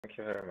Thank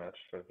you very much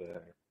for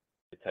the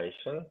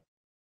invitation.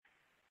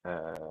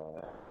 I'm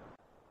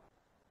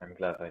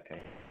glad I can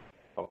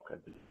talk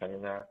at this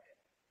seminar.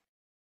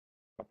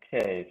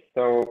 Okay,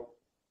 so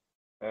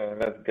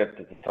let's get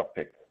to the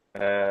topic.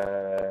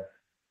 I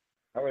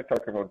will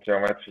talk about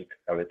geometric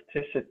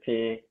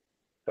ellipticity.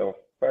 So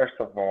first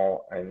of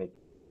all, I need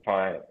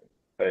to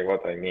say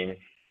what I mean.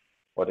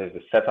 What is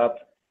the setup?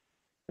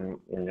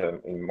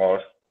 In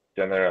most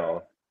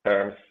general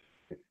terms,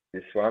 it's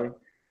this one.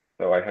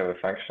 So I have a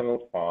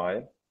functional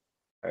phi,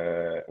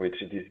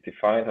 which is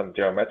defined on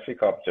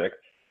geometric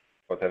objects,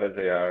 whatever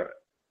they are.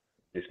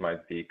 This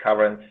might be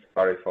currents,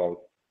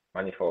 varifolds,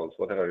 manifolds,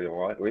 whatever you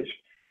wish,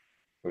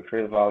 with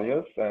real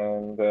values,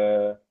 and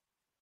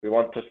we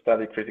want to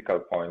study critical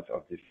points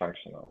of this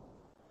functional.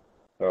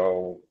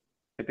 So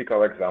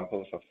typical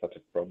examples of such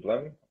a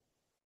problem,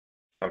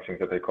 something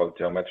that I call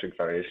geometric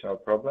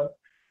variational problem,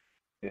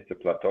 is the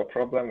plateau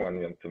problem when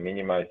you want to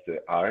minimize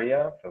the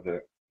area. So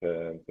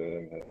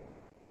the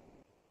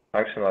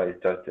functional is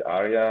just the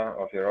area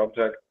of your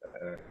object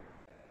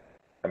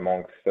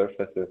among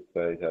surfaces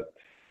that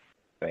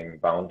same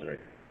boundary.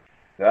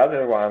 The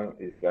other one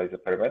is a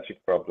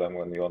parametric problem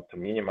when you want to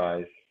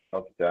minimize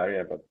not the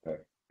area but the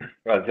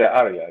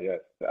area,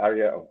 yes, the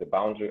area of the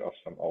boundary of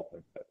some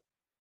open set.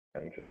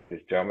 And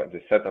the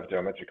set of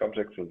geometric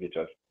objects will be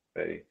just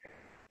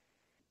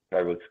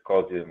I would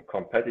call them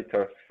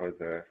competitors for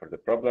the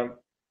problem.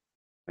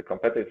 The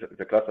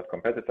class of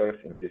competitors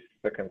in this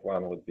second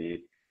one would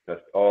be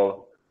just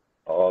all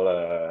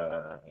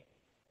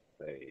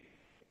say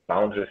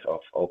boundaries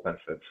of open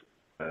set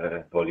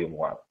volume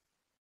 1.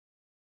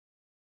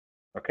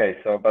 Okay,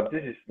 so but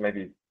this is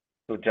maybe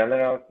too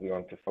general. We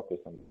want to focus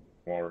on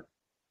more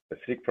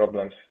specific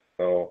problems.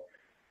 So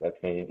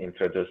let me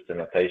introduce the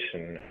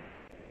notation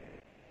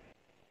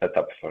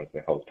setup for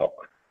the whole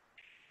talk.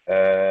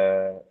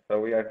 So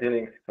we are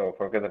dealing, so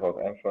forget about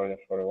M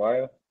for a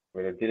while.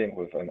 We are dealing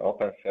with an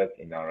open set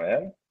in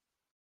Rn,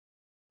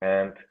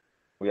 and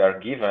we are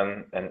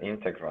given an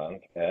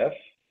integrand f,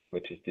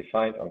 which is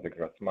defined on the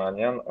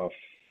Grassmannian of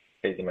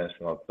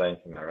k-dimensional planes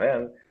in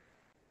Rn,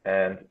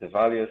 and the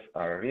values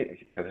are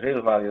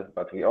real values,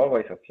 but we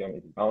always assume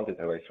it's bounded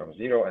away from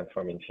 0 and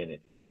from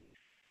infinity.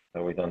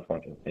 So we don't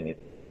want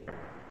infinity.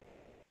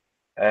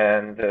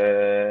 And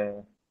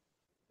the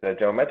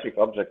geometric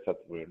objects that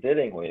we're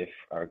dealing with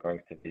are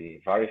going to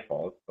be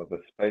varifolds. So the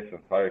space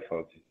of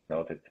varifolds is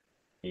noted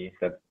E,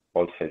 that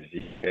boldface V,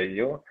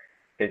 Ku,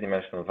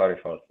 k-dimensional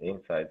varifolds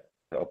inside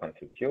the open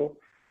set Q,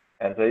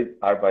 and they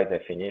are by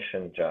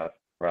definition just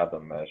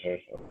random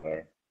measures of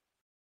their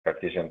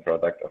Cartesian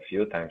product of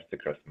U times the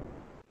Grassmann.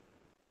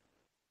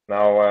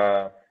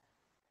 Now,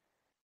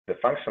 the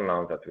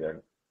functional that we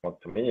want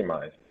to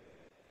minimize,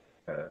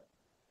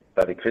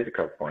 study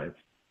critical points,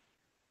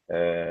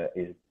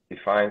 is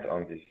defined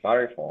on these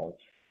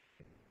varifolds,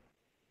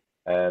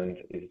 and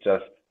it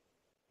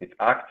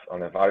acts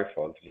on a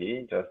varifold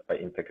V just by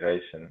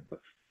integration.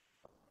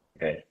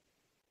 Okay.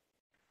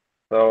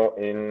 So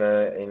in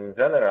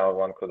general,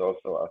 one could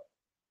also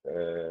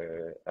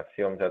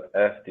assume that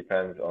f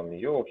depends on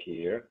u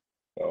here,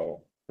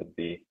 so could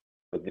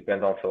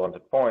depend also on the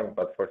point,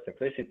 but for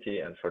simplicity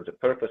and for the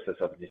purposes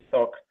of this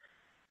talk,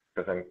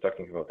 because I'm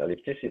talking about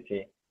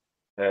ellipticity,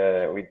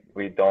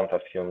 we don't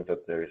assume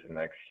that there is an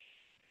x.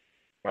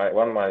 Right?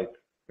 One might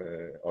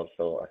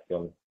also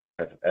assume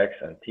has x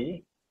and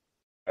t,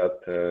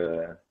 but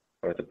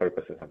for the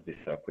purposes of this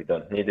talk, we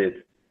don't need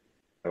it.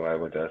 So I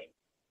will just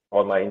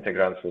all my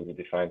integrands will be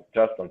defined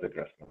just on the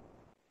Grassmann.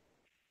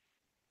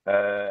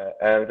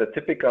 And the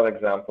typical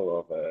example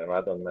of a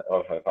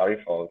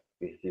varifold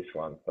is this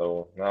one.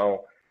 So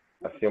now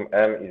assume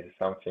M is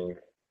something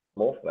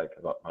smooth, like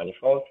a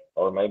manifold,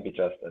 or maybe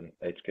just an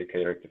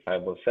HKK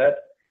rectifiable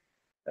set.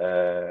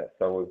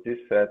 So with this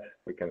set,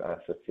 we can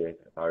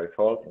associate a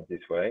varifold in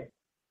this way.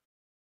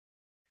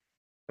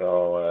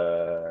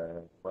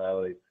 So,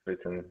 well, it's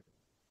written.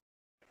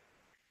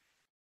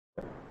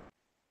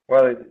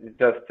 Well, it's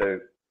just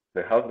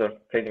the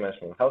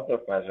k-dimensional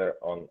Hausdorff measure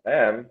on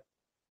M,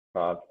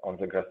 but on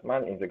the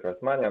in the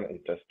Grassmannian,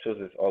 it just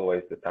chooses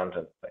always the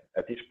tangent plane.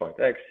 At each point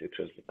x, you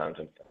choose the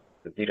tangent plane,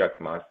 the Dirac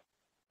mass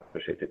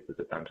associated with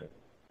the tangent.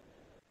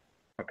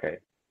 Okay,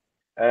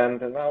 and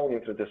now we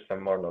introduce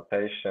some more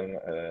notation.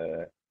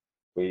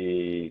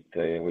 We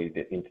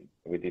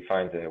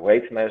define the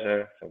weight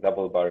measure. So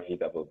double bar V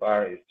double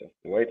bar is just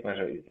the weight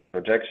measure, is the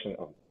projection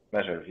of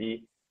measure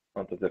V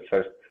onto the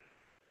first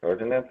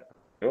coordinate.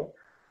 So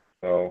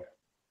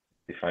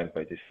defined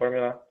by this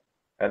formula.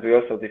 And we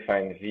also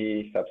define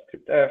V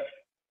subscript F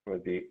will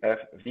be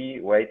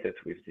V weighted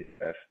with this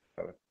F,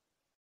 so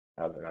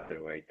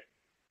another weight.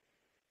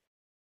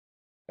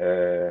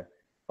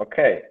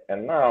 Okay,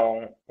 and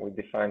now we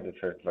define the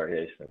first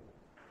variation.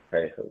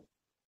 Okay, so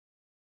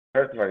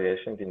first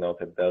variation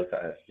denoted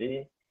delta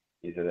FV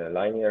is a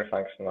linear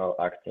functional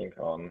acting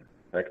on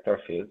vector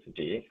field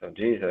G. So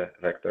G is a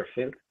vector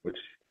field which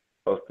is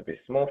supposed to be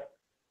smooth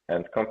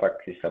and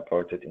compactly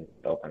supported in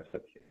the open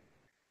set here.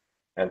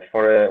 And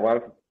for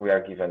once we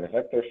are given a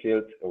vector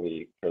field,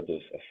 we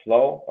produce a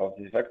flow of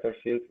this vector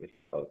field, which is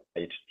called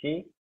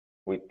ht.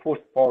 We push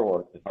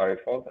forward the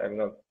varifold.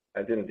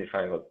 I didn't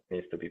define what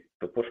needs to be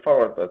to push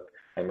forward, but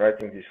I'm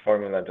writing this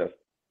formula just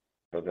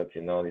so that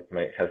you know it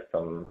has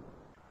some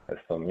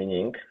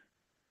meaning.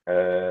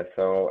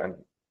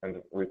 And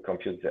we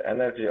compute the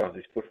energy of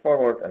this push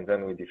forward, and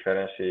then we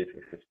differentiate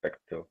with respect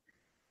to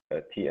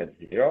t at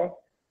 0.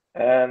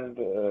 And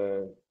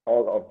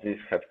all of these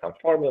have some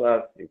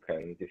formulas. You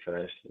can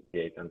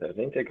differentiate under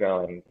the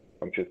integral and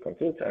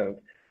compute, and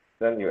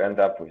then you end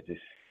up with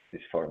this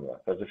formula.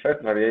 So the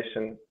first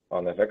variation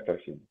on a vector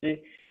field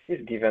G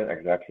is given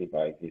exactly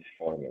by this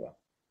formula.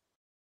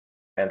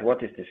 And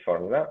what is this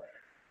formula?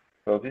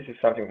 So this is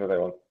something that I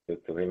want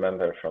to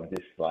remember from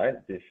this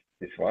slide, this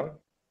one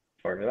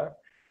formula.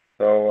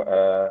 So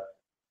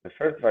the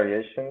first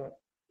variation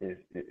is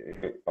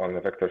on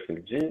the vector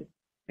field G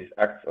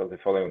acts of the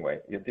following way.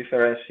 You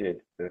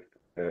differentiate the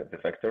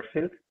vector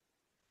field.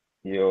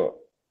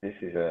 This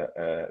is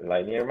a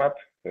linear map.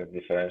 The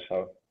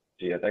differential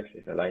G at x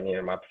is a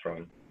linear map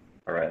from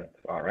Rn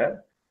to Rn.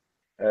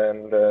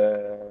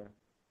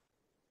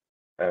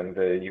 And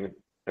you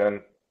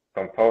then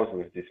compose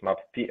with this map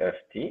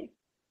PFT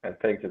and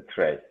take the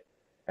trace.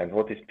 And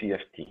what is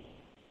PFT?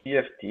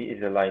 PFT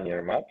is a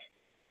linear map.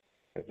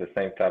 It's the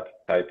same type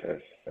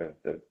as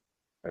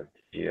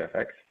G of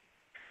x.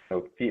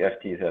 So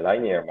PFT is a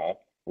linear map.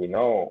 We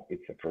know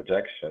it's a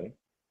projection.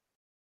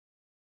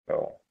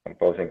 So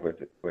composing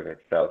with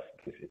itself,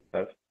 this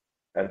itself.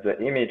 And the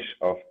image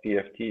of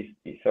PFT is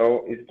T.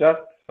 So it's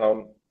just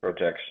some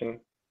projection.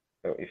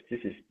 So if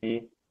this is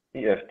T,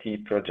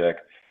 PFT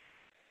projects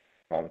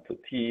onto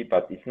T,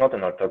 but it's not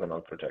an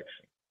orthogonal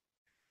projection.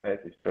 Right?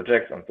 It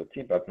projects onto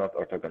T, but not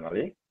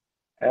orthogonally.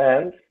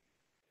 And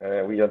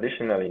we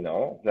additionally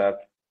know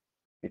that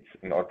it's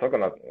an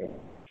orthogonal,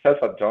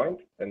 self-adjoint,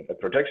 and a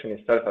projection is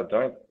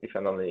self-adjoint if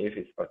and only if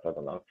it's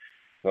orthogonal.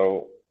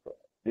 So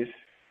this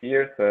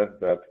here says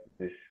that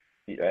this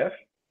PF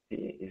T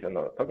is an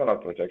orthogonal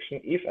projection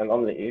if and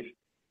only if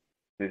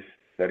this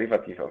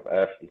derivative of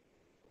f is.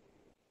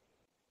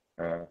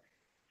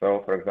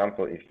 So, for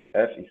example, if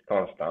f is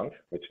constant,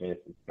 which means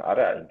it's an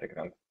area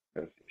integrand,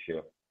 because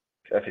if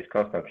f is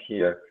constant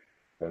here,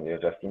 then you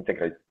just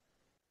integrate,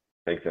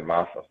 take the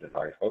mass of the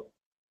variable.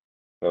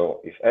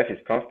 So if f is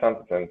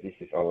constant, then this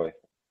is always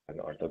an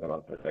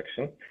orthogonal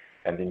projection.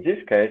 And in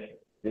this case,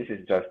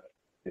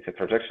 it's a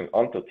projection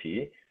onto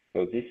T.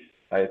 So this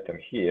item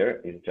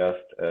here is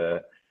just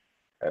a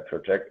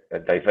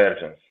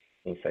divergence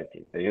inside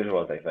T, the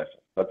usual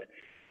divergence. But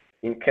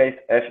in case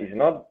f is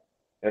not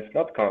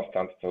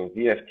constant, so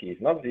dft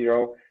is not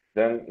 0,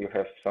 then you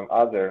have some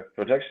other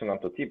projection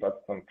onto T,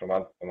 but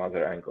from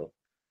other angle.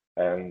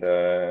 And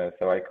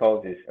so I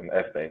call this an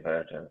f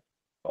divergence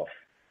of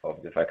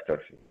the vector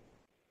field.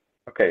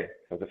 Okay,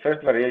 so the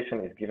first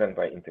variation is given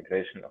by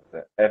integration of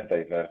the f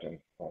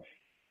divergence of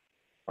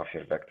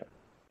your vector.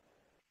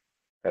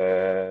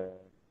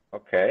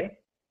 Okay,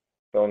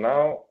 so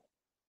now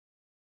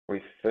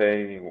we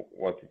say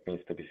what it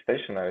means to be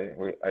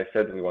stationary. I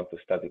said we want to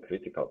study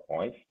critical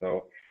points.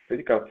 So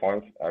critical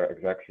points are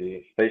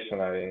exactly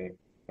stationary,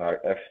 are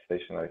f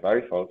stationary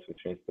varifolds,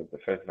 which means that the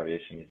first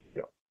variation is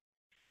 0.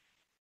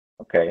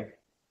 Okay.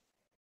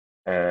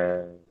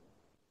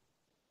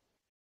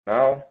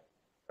 Now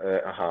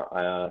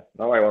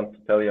I want to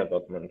tell you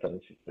about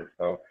monotonicity.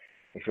 So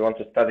if you want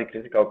to study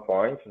critical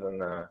points, then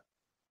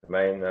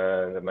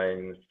the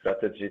main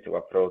strategy to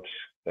approach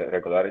the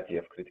regularity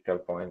of critical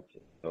points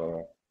is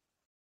to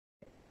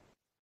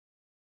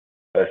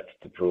first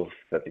to prove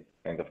that it's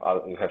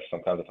you have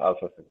some kind of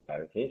alpha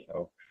similarity.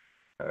 So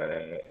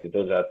you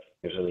do that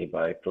usually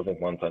by proving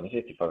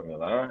monotonicity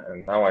formula.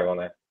 And now I want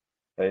to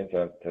say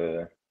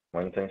that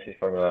monotonicity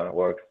formula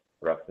works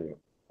roughly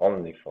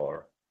only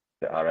for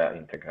the area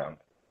integrand.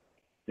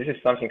 This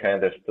is something I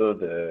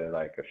understood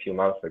like a few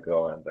months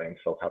ago, and I'm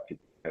so happy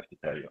to have to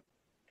tell you.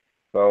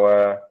 So,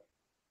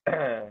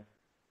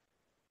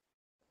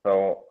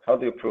 so how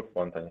do you prove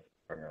monotonicity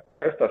formula?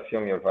 First,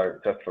 assume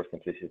just for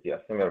simplicity,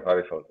 assume your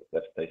variable is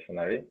left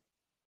stationary,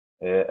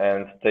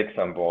 and take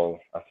some ball.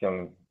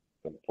 Assume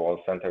the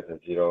ball centered at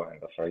 0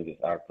 and the radius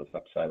r plus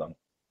epsilon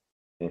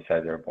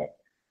inside your ball.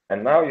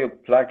 And now you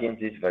plug in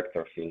this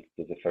vector field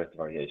to the first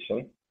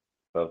variation.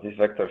 So this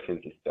vector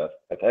field is just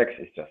at x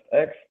is just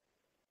x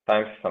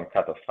times some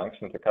cutoff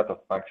function. The cutoff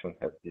function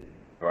has this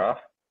graph.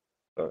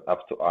 So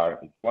up to r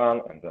is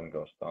 1 and then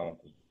goes down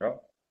to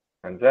 0.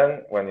 And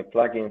then when you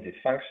plug in this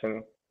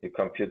function, you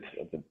compute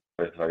the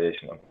first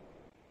variation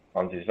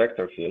on this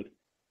vector field,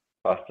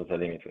 pass to the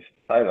limit with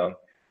epsilon,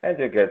 and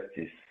you get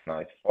this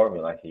nice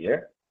formula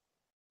here.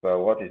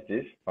 So what is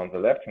this? On the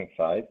left-hand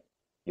side,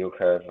 you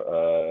have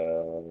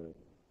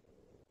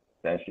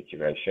density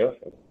ratio,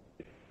 so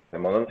the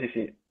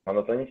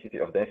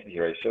monotonicity of density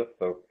ratio.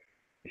 So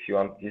if you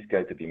want this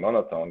guy to be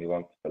monotone, you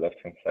want the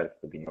left-hand side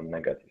to be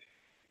non-negative.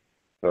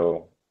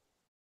 So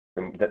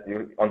on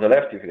the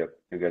left, you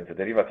get the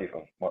derivative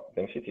of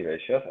density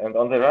ratios, and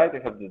on the right,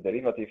 you have the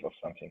derivative of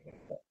something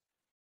like that.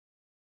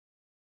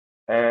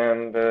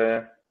 And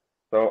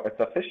so a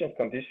sufficient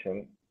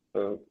condition,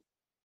 so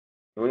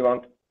we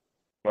want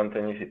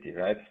monotonicity,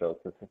 right? So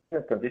the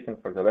sufficient condition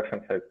for the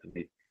left-hand side to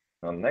be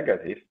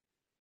non-negative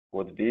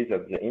would be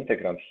that the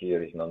integrand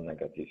here is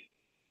non-negative.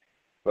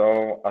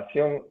 So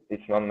assume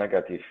it's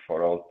non-negative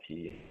for all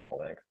t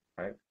all x,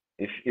 right?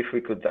 If we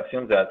could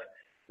assume that,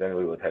 then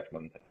we would have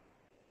monotonicity.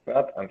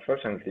 But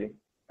unfortunately,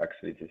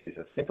 actually, this is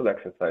a simple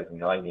exercise in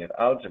linear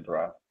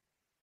algebra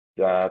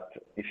that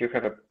if you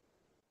have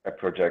a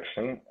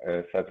projection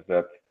such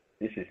that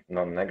this is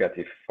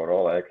non-negative for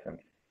all x and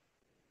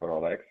for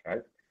all x,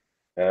 right?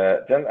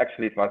 Then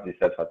actually it must be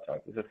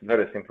self-adjoint. This is a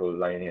very simple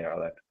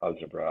linear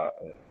algebra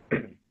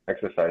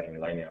exercise in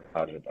linear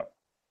algebra.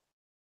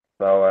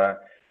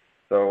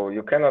 So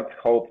you cannot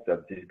hope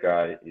that this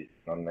guy is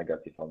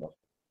non-negative almost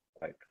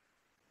like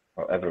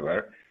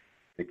everywhere,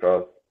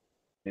 because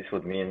this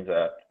would mean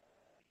that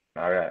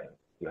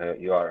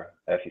your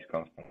F is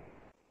constant.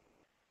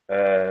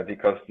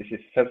 Because this is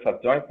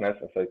self-adjointness,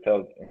 as I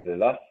told in the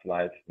last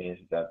slide, means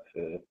that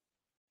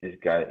this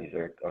guy is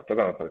an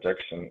orthogonal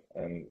projection,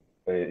 and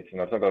it's an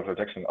orthogonal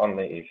projection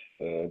only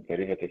if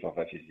derivative of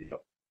F is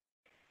 0.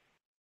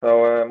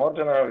 So more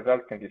general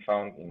results can be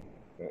found in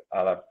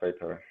Alar's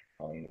paper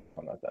on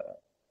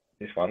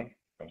this one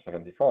from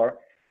 74.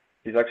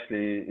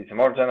 It's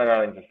more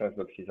general in the sense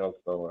that he's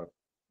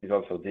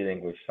also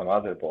dealing with some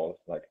other balls,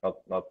 like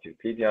not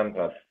Euclidean,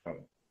 but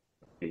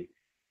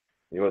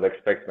you would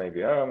expect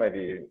maybe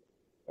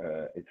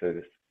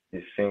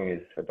this thing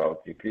is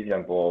about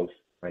Euclidean balls.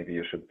 Maybe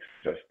you should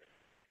just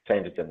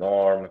change the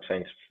norm,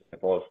 change the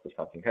balls to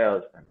something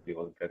else, and you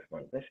will get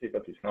monotonicity.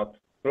 But it's not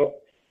true.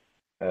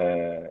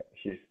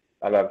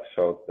 Allard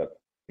showed that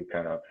you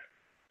cannot.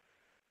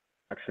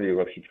 Actually,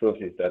 what he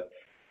proves is that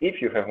if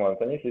you have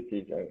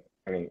monotonicity, then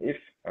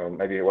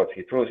maybe what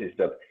he proves is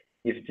that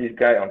if this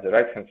guy on the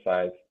right-hand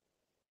side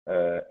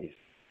is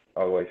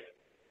always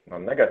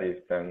non-negative,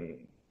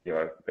 then you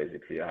are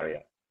basically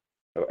area.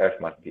 So F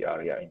must be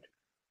area integrand.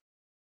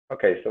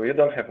 Okay, so you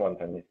don't have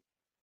monotonicity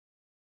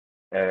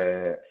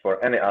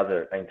for any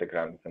other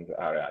integrand than the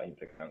area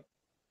integrand.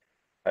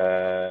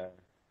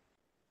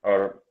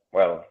 Or,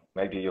 well,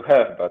 maybe you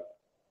have, but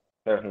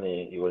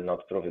certainly you will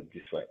not prove it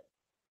this way.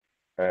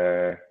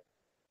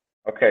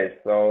 Okay,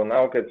 so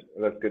now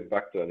let's get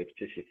back to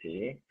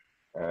ellipticity.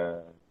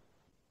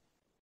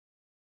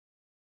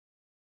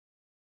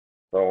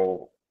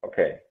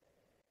 Okay.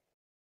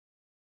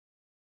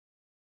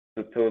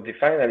 To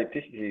define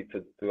ellipticity,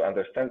 to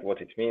understand what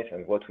it means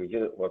and what we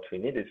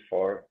need it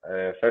for,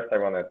 first I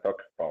want to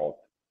talk about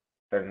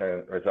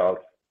certain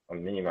results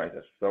on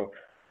minimizers. So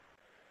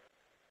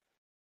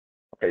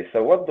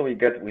what do we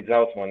get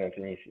without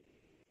monotonicity?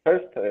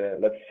 First,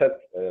 let's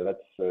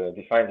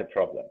define the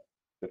problem.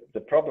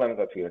 The problem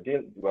that we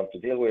want to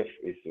deal with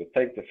is to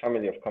take the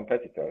family of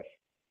competitors.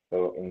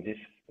 So in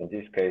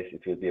this case,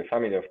 it will be a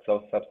family of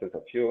closed subsets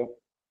of U.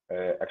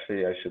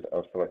 Actually, I should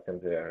also assume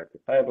they are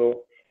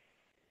rectifiable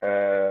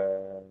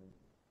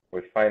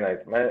with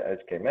finite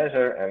HK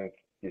measure, and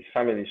this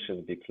family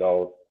should be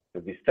closed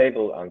to be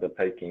stable under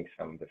taking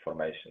some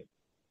deformation.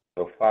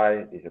 So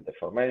phi is a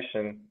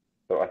deformation.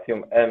 So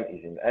assume M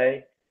is in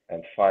A,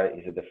 and phi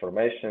is a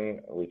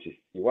deformation which is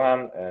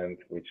C1 and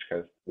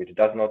which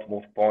does not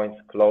move points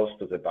close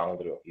to the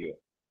boundary of U.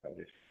 And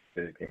this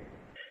basically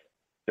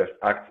just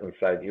acts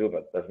inside U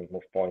but doesn't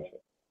move points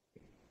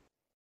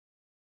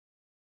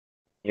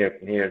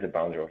near the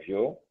boundary of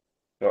U.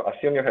 So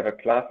assume you have a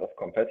class of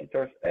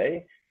competitors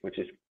A, which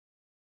is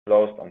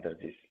closed under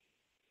this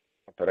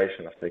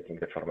operation of taking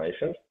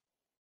deformations.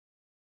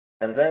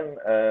 And then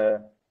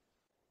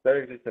there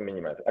exists a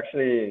minimizer.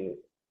 Actually,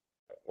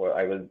 well,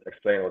 I will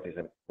explain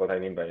what I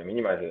mean by a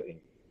minimizer in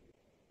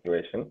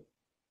situation.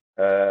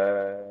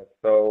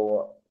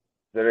 So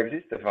there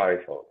exists a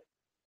varifold.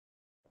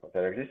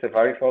 There exists a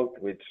varifold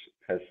which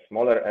has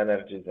smaller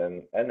energy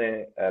than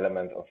any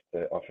element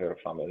of your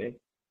family.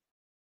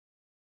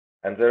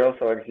 And there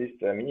also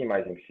exists a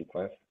minimizing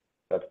sequence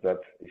such that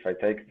if I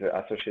take the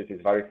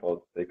associated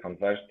varifolds, they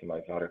converge to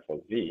my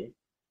varifold V.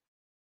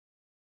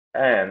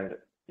 And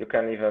you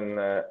can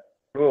even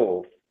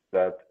prove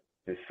that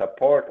the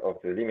support of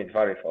the limit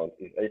varifold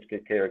is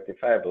HKK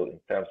rectifiable in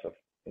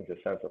the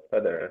sense of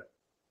Federer.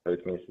 So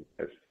it means it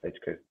has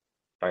HK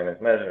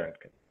finite measure and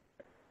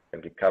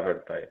can be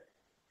covered by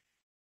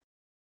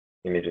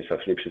images of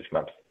Lipschitz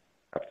maps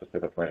up to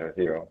set of measure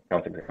 0,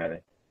 counting the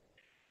many.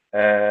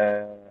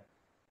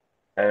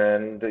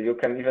 And you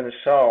can even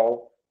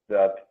show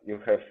that you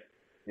have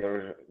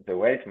the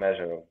weight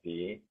measure of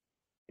V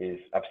is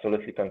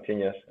absolutely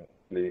continuous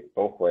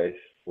both ways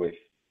with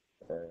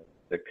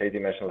the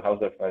k-dimensional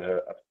Hausdorff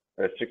measure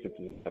restricted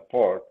to the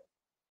support,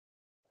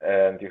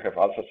 and you have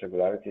alpha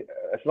regularity.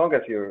 As long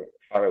as you're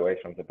far away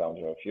from the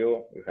boundary of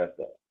U, you have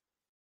that.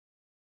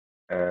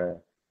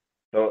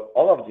 So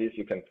all of this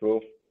you can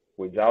prove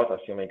without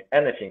assuming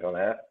anything on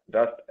F.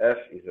 Just F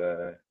is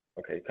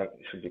it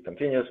should be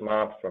continuous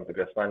map from the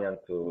Grassmannian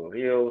to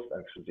reals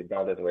and should be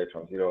bounded away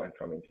from 0 and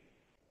from infinity.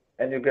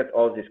 And you get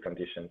all these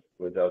conditions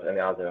without any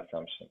other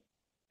assumption.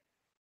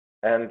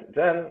 And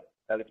then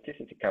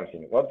ellipticity comes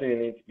in. What do you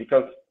need?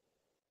 Because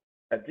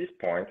at this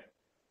point,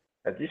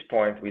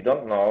 we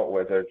don't know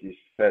whether this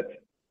set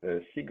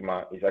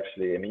sigma is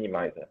actually a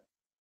minimizer,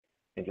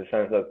 in the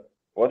sense that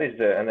what is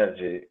the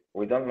energy?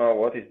 We don't know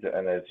what is the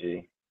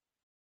energy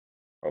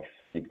of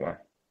sigma.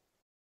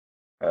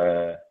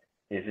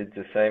 Is it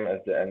the same as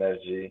the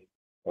energy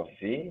of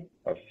V,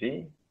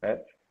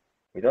 right?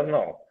 We don't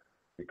know,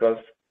 because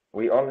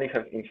we only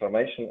have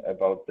information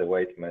about the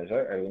weight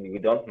measure, and we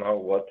don't know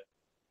what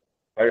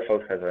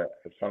Firefox has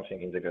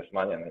something in the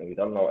Grassmannian, and we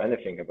don't know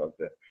anything about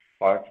the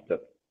parts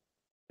that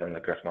in the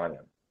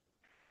Grassmannian.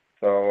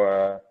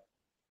 So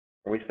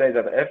we say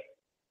that F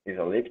is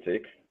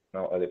elliptic.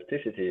 Now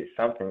ellipticity is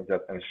something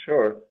that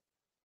ensures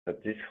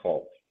that this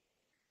holds.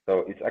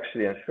 So it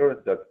actually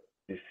ensures that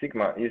this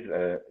sigma is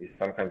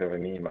some kind of a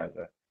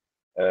minimizer.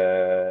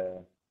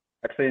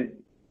 Actually,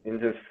 in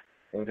the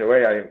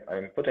way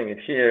I'm putting it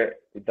here,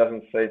 it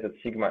doesn't say that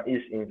sigma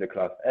is in the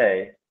class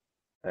A,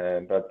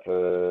 but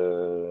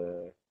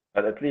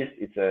at least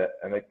it's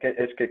an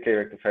HKK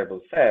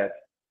rectifiable set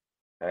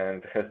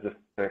and has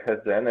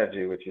the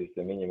energy which is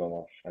the minimum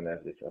of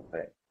energies of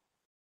A.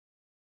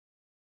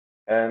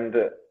 And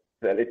the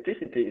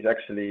ellipticity is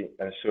actually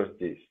ensures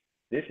this.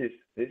 This is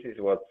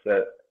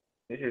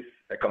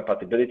a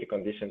compatibility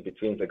condition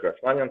between the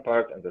Grassmannian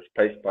part and the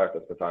space part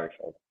of the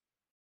manifold.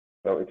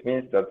 So it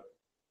means that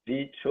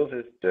V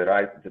chooses the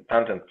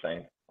tangent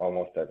plane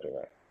almost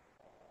everywhere.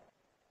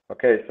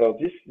 Okay, so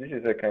this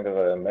is a kind of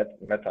a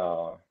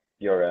meta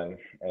theorem.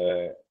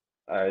 When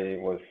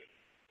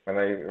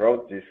I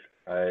wrote this,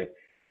 I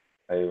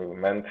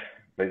meant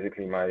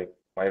basically my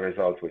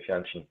result with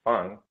Yanshin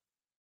Fang,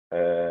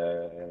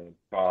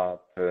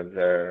 but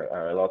there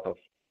are a lot of,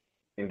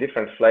 in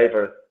different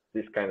flavors,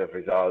 this kind of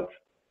result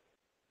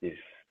is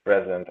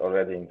present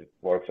already in the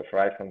works of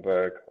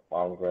Reichenberg,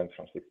 Malmgren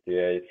from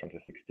 '68, from the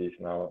 '60s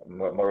now,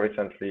 more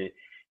recently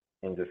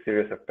in the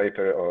series of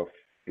papers of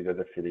Guido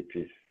De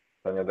Filippis,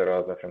 Tonio De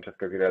Rosa,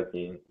 Francesco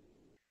Giraldin,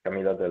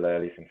 Camilo De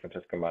Lelis, and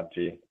Francesco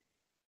Maggi.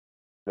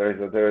 There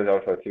is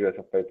also a series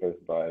of papers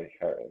by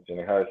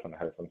Jenny Harrison,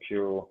 Harrison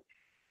Pugh.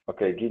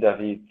 Okay, Guy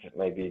David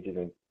maybe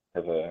didn't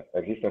have an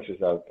existence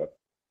result, but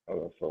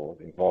also was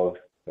involved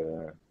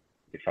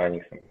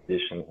defining some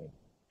conditions.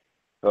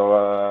 So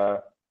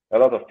a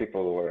lot of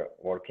people were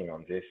working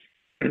on this.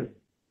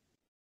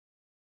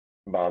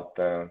 But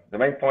the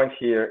main point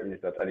here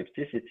is that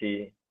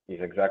ellipticity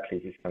is exactly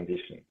this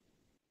condition,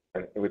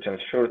 which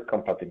ensures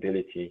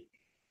compatibility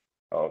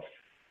of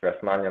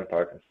Grassmannian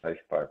part and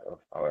space part of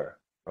our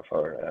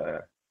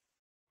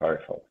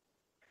manifold.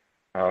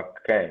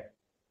 Okay,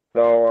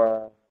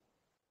 so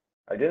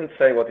I didn't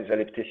say what is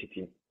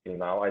ellipticity till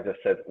now. I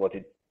just said what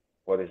is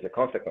the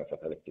consequence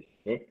of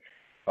ellipticity.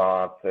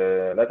 But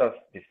let us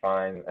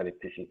define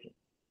ellipticity.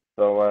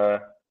 So,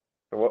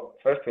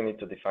 first we need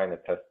to define a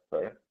test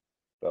pair.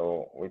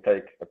 So we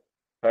take a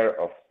pair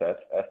of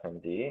sets S and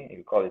D.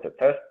 You call it a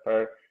test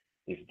pair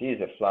if D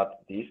is a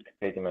flat disk,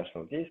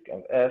 k-dimensional disk,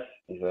 and S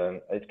is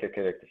an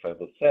HKK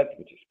rectifiable set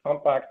which is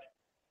compact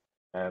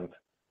and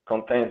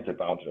contains the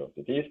boundary of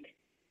the disk.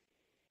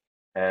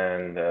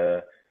 And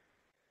the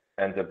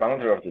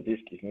boundary of the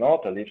disk is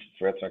not a Lipschitz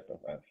retract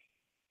of S.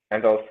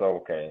 And also,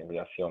 okay, we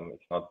assume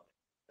it's not,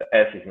 the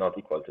S is not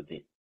equal to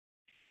D.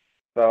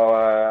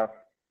 So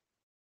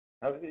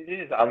this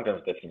is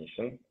Almgren's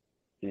definition.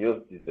 He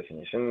used this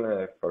definition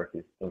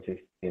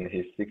in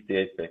his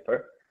 '68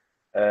 paper.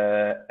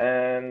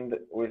 And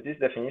with this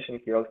definition,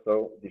 he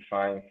also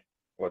defines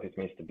what it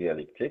means to be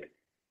elliptic.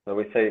 So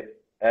we say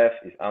F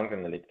is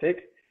Almgren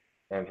elliptic,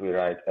 and we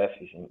write F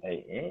is in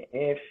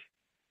AE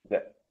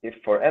if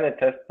for any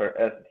test pair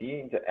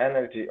SD, the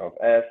energy of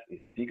S is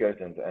bigger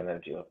than the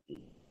energy of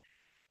D.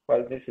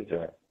 Well, this is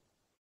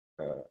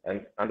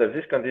and under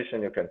this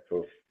condition, you can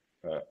prove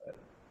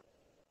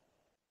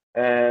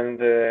and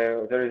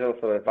there is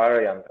also a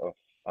variant of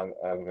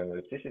Almgren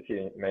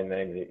ellipticity,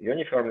 namely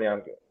uniform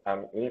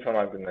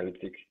Almgren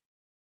elliptic,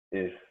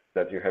 is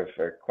that you have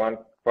a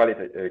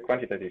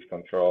quantitative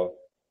control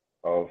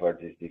over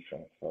this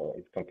difference. So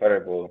it's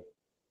comparable to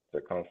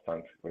the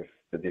constant with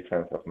the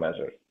difference of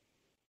measures.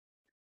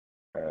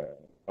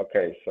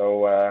 Okay,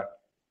 so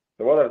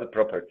what are the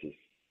properties?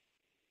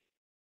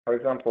 For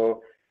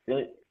example,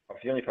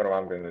 of uniform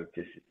Almgren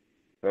ellipticity.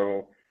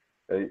 So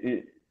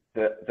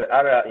the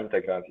area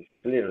integrand is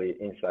clearly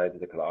inside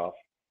the class,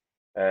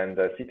 and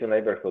the C2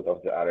 neighborhood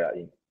of the area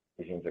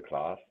is in the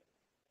class.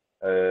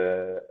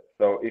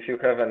 So if you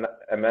have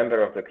a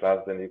member of the class,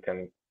 then you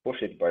can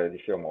push it by a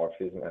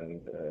diffeomorphism,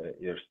 and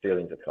you're still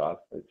in the class.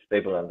 It's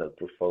stable and then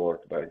pushed forward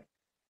by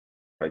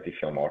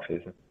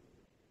diffeomorphism.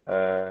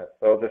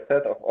 So the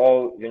set of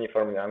all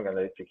uniformly Almgren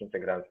elliptic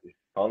integrands is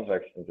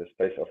convex in the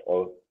space of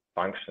all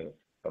functions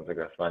of the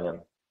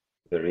Grassmannian,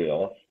 the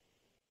reals.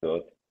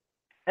 Good.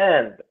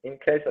 And in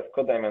case of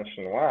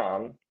codimension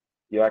 1,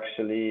 you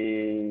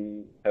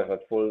actually have a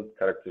full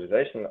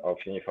characterization of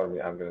uniformly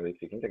Almgren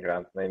elliptic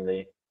integrand,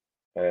 namely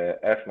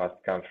F must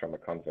come from a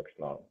convex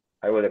norm.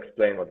 I will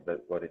explain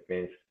what it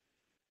means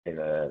in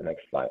the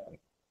next slide.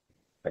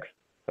 Next.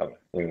 some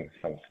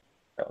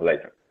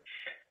later.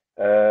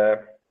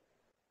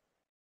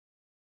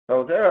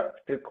 So there are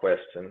still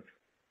questions.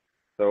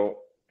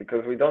 So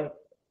because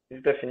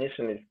this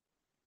definition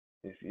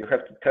is you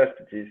have to test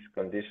this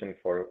condition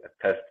for a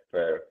test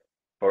pair,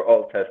 for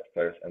all test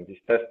pairs, and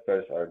these test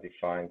pairs are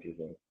defined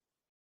using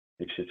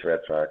Lipschitz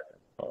retroact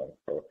and so on.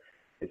 So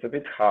it's a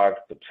bit hard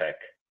to check.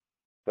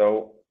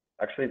 So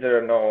actually there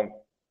are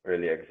no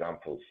really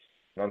examples,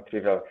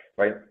 non-trivial,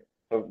 right?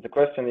 So the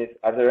question is,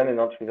 are there any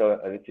non-trivial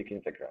elliptic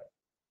integrals,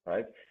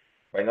 right?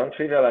 By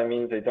non-trivial, I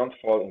mean they don't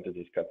fall into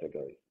this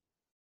category.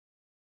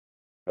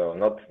 So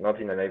not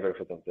in the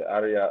neighborhood of the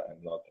area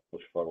and not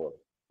push forward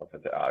of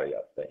the area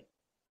thing.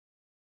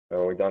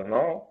 So we don't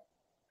know.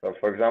 So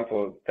for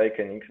example, take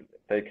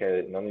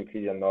a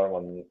non-Euclidean norm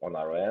on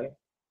Rn.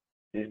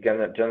 This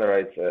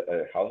generates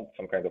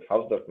some kind of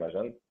Hausdorff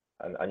measure,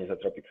 an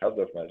anisotropic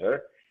Hausdorff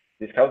measure.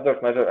 This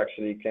Hausdorff measure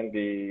actually can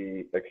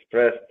be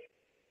expressed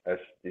as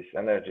this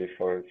energy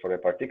for a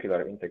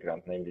particular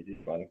integrand, namely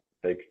this one.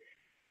 Take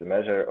the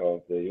measure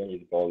of the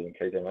unit ball in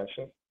k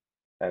dimensions,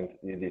 and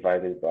is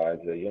divided by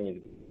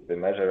the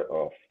measure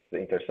of the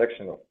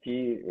intersection of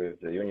t with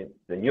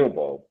the new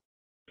ball,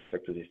 with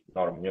respect to this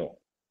norm nu.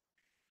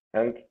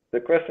 And the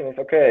question is,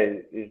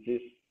 okay, is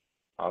this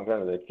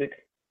Angren elliptic?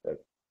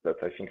 That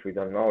I think we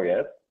don't know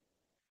yet.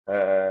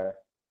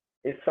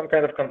 Is some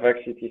kind of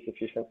convexity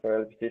sufficient for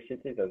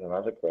ellipticity? That's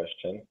another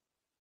question.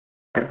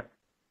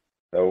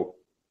 So,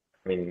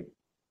 I mean,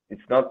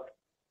 it's not.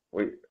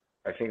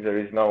 I think there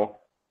is no.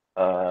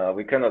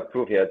 We cannot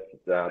prove yet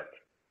that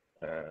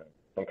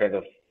some kind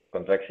of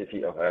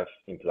convexity of F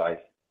implies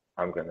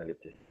Angren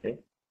ellipticity.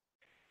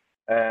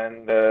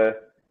 And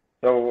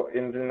so,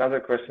 in another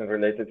question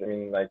related, I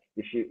mean, like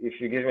if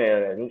you give me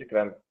an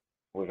integrand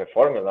with a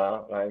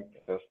formula, like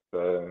just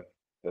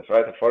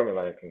write a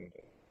formula,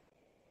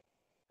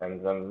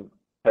 and then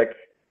check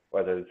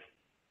whether it's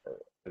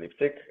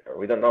elliptic.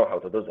 We don't know how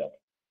to do that.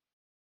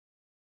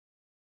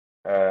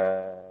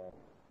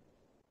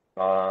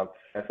 But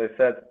as I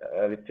said,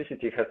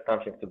 ellipticity has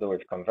something to do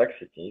with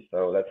convexity.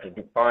 So let's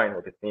define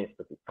what it means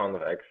to be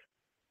convex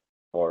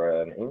for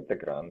an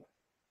integrand.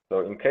 So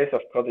in case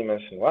of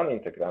codimension 1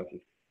 integrand,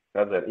 it's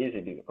rather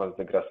easy because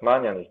the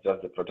Grassmannian is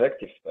just the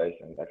projective space,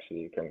 and actually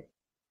you can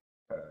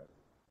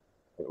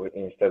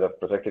instead of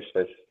projective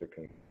space, you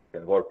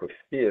can work with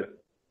sphere,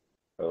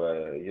 so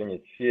a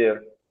unit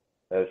sphere.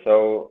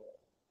 So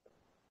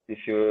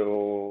if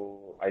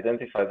you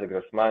identify the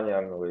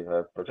Grassmannian with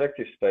a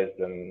projective space,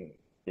 then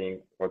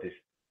what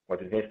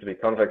it means to be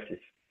convex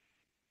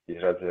is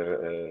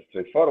rather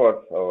straightforward.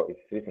 So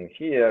it's written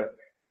here.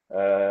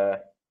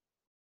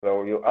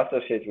 So you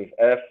associate with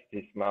F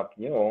this map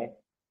nu.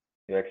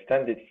 You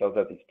extend it so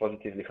that it's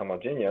positively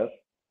homogeneous,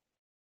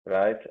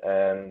 right?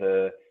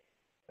 And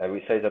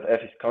we say that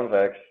F is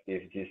convex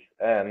if this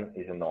n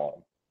is a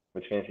norm,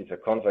 which means it's a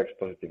convex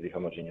positively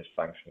homogeneous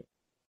function.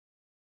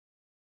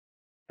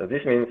 So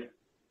this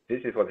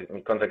is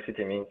what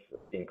convexity means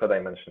in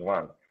codimension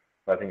 1.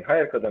 But in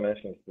higher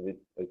codimensions,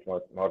 it's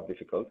more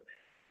difficult.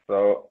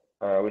 So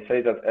we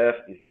say that F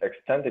is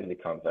extendedly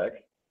convex.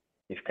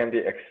 It can be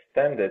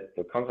extended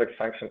to convex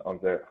function on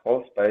the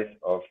whole space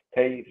of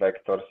k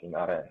vectors in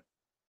Rn.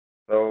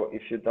 So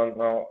if you don't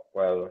know,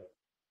 well,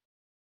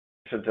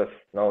 you should just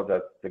know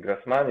that the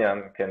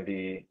Grassmannian can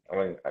be,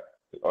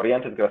 the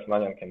oriented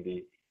Grassmannian can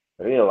be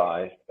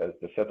realized as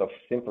the set of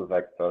simple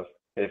vectors,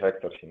 k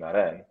vectors in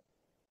Rn.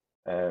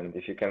 And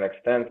if you can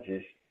extend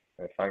this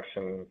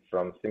function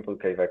from simple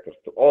k vectors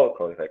to all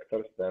k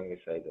vectors, then we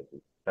say that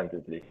it's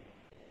extendedly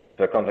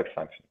to a convex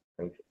function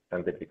and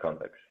extendedly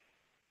convex.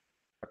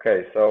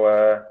 Okay,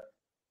 so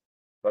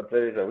but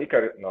there is a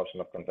weaker notion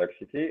of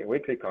convexity,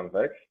 weakly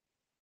convex.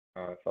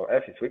 So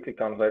F is weakly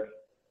convex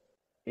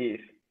if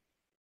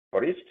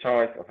for each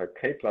choice of a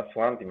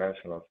k+1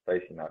 dimensional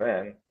space in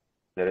Rn,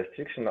 the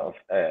restriction of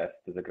F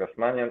to the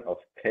Grassmannian of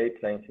k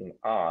planes in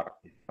R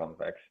is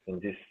convex in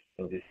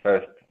this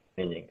first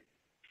meaning,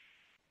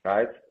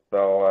 right?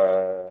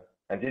 So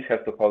and this has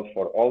to hold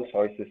for all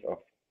choices of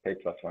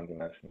k+1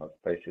 dimensional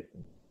spaces.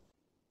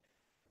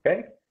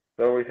 Okay,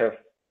 so we have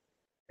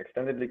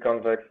extendedly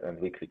convex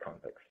and weakly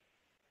convex.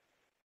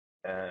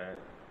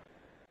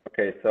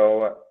 Okay,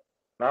 so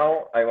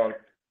now I want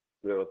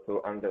you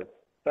to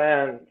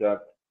understand that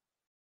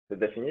the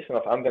definition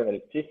of Angren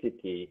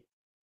ellipticity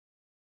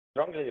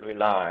strongly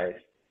relies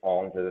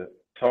on the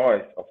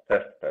choice of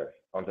test pairs,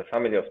 on the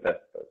family of test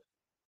pairs.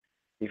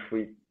 If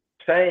we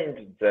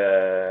change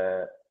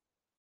the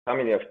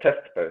family of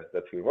test pairs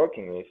that we're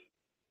working with,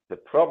 the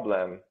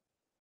problem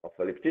of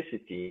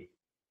ellipticity,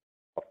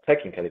 of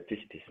checking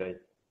ellipticity, say,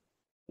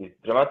 is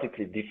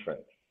dramatically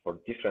different for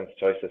different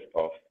choices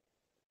of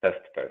test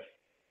pairs.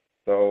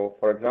 So,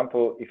 for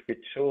example, if we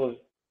choose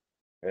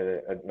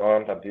a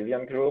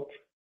non-abelian group,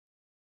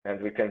 and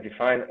we can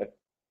define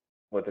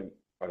what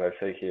I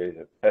say here is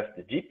a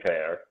test G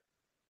pair,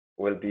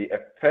 will be a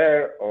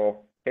pair of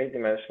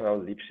k-dimensional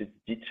Lipschitz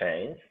G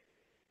chains,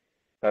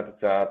 such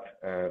that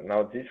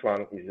now this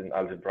one is an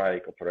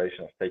algebraic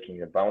operation of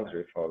taking a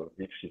boundary for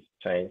Lipschitz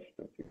chains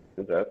to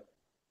do that.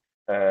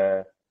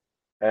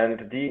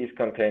 and D is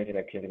contained in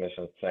a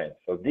k-dimensional plane.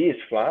 So D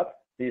is flat,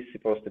 D is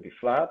supposed to be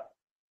flat,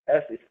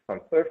 S is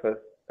some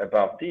surface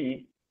above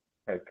D,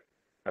 like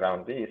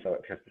around D, so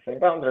it has the same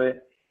boundary,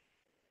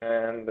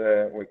 and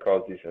we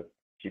call this a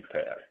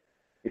G-pair.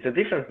 It's a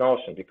different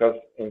notion because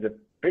in the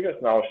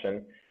previous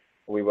notion,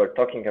 we were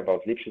talking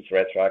about Lipschitz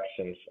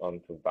retractions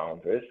onto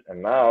boundaries,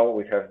 and now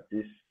we have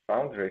this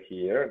boundary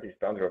here, this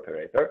boundary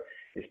operator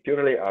is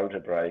purely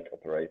algebraic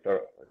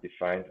operator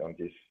defined on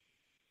this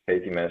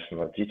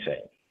k-dimensional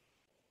G-chain.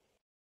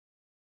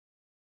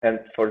 And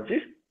for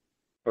this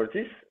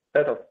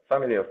set of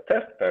family of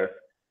test pairs,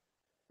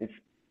 it's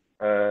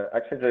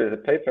actually there is a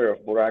paper of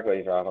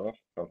Burago-Ivanov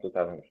from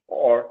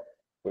 2004,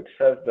 which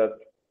says that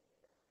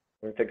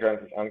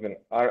integrand is Angren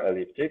are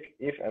elliptic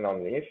if and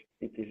only if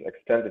it is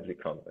extendedly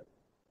convex.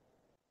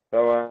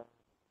 So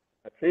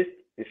at least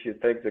if you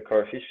take the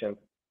coefficient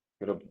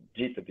group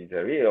G to be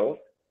the real,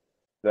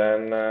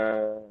 then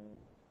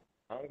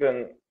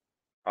Angren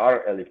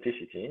R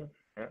ellipticity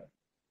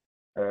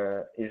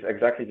is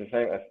exactly the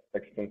same as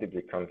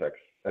extendedly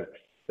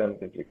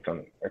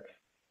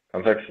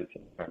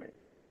convexity. Okay.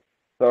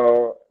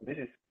 So this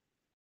is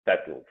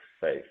settled,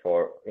 say,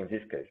 for in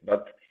this case.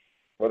 But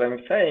what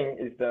I'm saying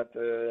is that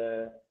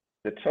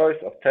the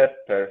choice of test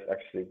pairs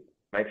actually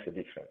makes a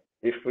difference.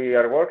 If we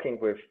are working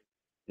with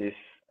these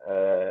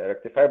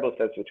rectifiable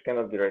sets which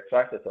cannot be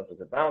retracted onto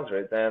the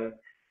boundary, then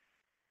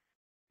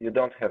you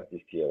don't have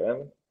this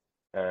theorem,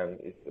 and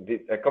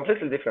it's a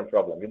completely different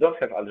problem. You don't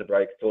have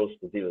algebraic tools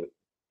to deal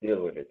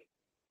with it.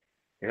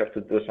 You have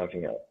to do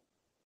something else.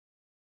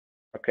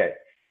 Okay,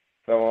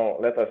 so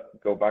let us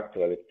go back to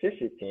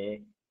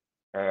ellipticity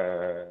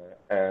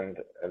and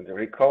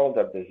recall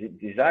that the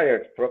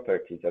desired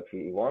property that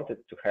we wanted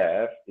to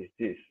have is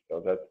this, so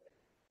that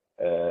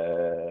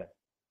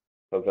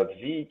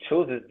V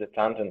chooses the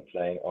tangent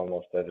plane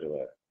almost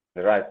everywhere,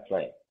 the right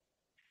plane.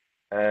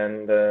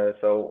 And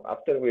so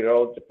after we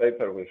wrote the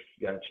paper with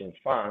Yanqin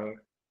Fang,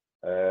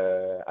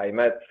 I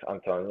met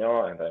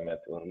Antonio and I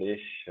met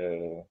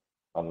Urlish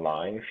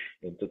online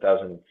in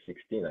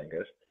 2016, I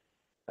guess.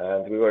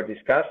 And we were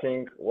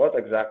discussing what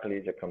exactly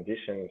the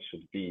condition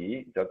should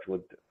be that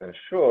would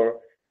ensure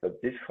that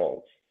this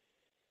holds.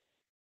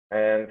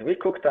 And we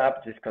cooked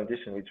up this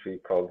condition, which we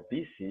called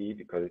BC,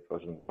 because it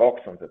was in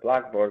box on the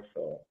blackboard,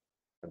 so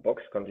the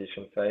box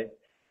condition, say.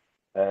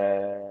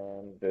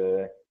 And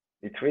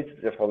it reads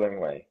the following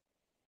way.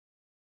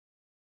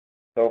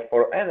 So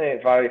for any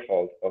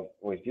varifold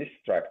with this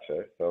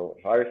structure, so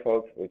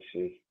varifold, which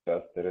is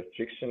just the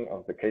restriction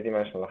of the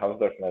k-dimensional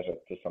Hausdorff measure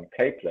to some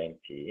k-plane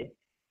T,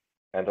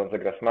 and on the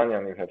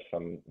Grassmannian you have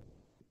some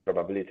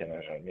probability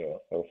measure mu.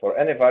 So for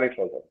any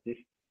varifold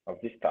of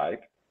this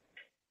type,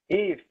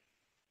 if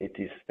it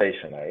is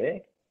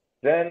stationary,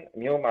 then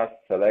mu must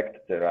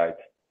select the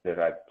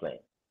right plane.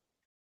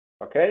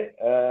 Okay,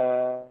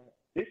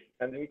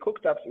 and we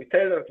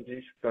tailored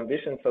this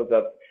condition so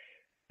that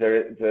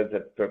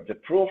the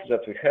proof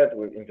that we had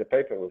in the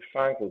paper with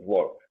Fang would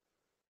work.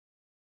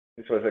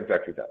 This was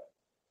exactly that.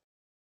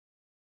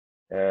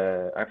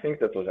 I think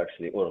that was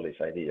actually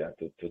Urli's idea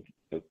to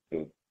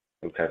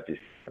have this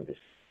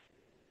condition.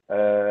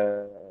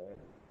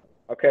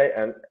 Okay,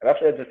 and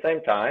roughly at the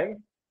same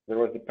time, there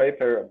was the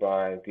paper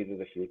by Guido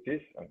De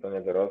Filippis,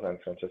 Antonio De Rosa, and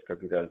Francesca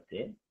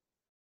Guidelti,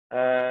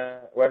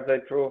 where they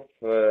prove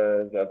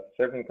that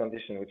certain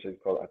condition, which is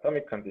called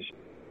atomic condition,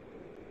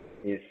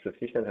 is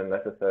sufficient and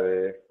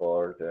necessary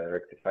for the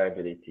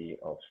rectifiability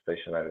of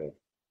stationary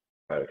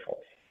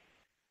varifolds.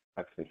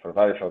 Actually, for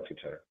varifolds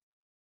which are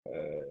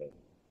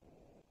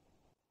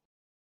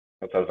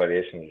total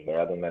variation is the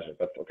radon measure,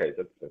 but okay,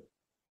 that's a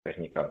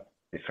technical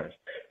difference.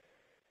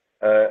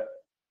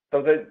 So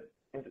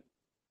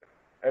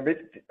a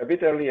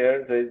bit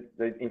earlier,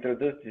 they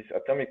introduced this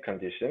atomic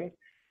condition,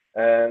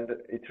 and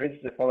it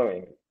reads the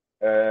following.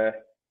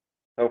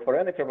 So for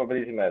any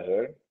probability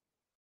measure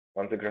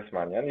on the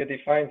Grassmannian, you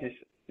define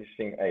this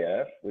thing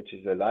AF, which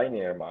is a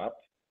linear map,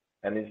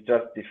 and it's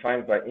just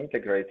defined by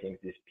integrating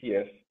this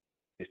PF,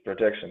 this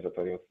projection that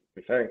I was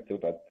referring to,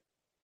 but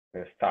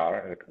a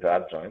star, the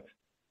adjoint.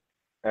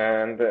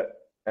 And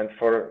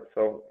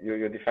so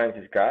you define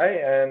this guy,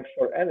 and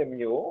for any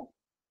mu,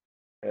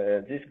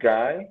 this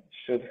guy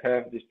should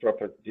have these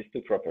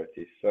two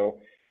properties. So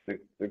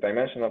the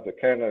dimension of the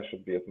kernel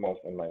should be at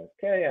most n minus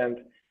k, and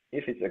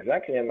if it's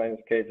exactly n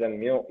minus k, then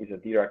mu is a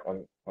Dirac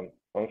on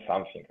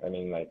something. I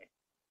mean, like,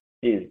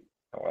 it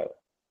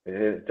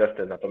is just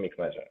an atomic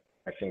measure.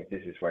 I think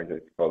this is why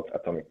it's called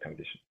atomic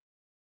condition.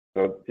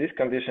 So this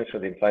condition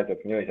should imply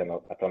that mu is an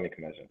atomic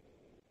measure.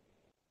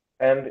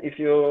 And if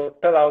you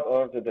spell out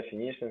all the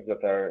definitions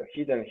that are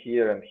hidden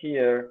here and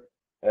here,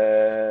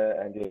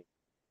 and you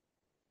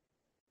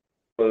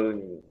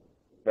will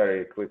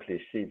very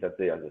quickly see that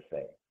they are the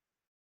same.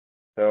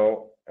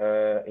 So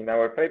in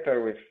our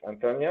paper with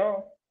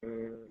Antonio,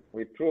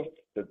 we proved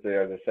that they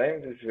are the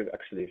same. This is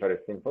actually a very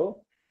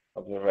simple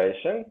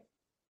observation.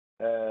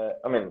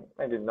 I mean,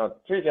 maybe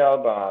not trivial,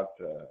 but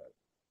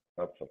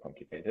not so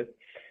complicated.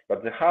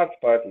 But the hard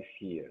part is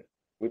here.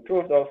 we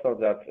proved also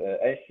that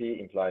AC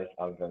implies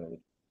algorithm.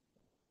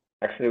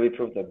 Actually, we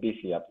proved that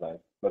BC applies,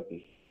 but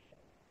this.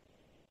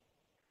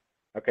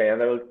 Okay,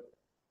 and I will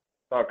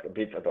talk a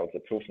bit about the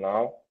proof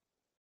now,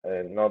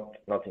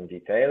 not in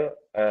detail.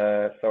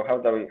 So how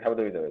do we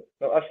do it?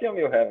 So assume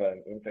you have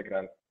an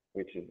integrand,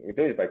 which is, we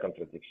do it by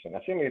contradiction.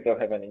 Assume you don't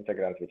have an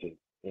integrand which is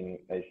in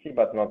AC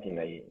but not in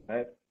AE,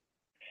 right?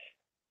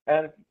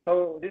 And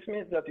so this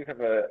means that you have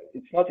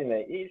it's not in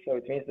AE, so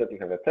it means that you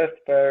have a test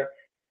pair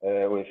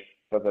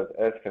so that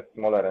S has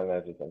smaller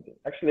energy than D.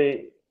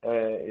 Actually,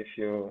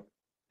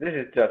 this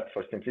is just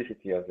for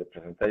simplicity of the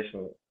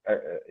presentation.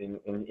 In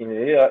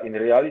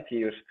reality,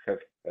 you should have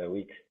a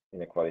weak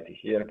inequality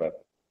here,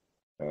 but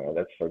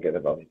let's forget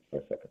about it for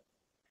a second.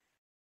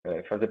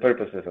 For the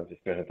purposes of this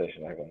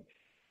presentation, I want.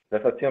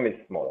 Let's assume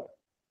it's smaller,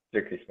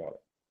 strictly smaller.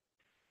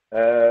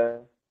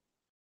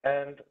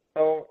 And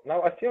so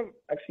now assume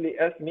actually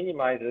S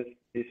minimizes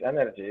this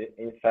energy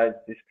inside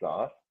this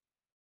class.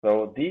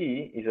 So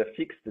D is a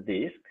fixed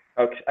disk.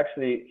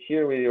 Actually,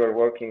 here we are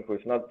working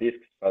with not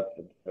disks, but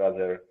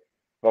rather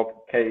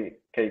K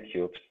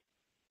cubes.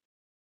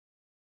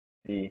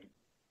 D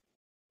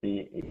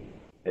is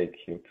K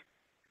cubes.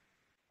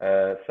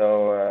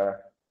 So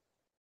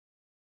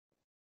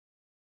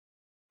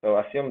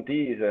assume D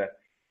is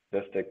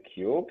just a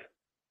cube,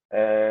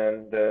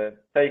 and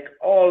take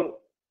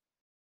all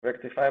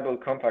rectifiable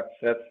compact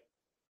sets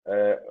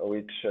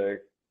which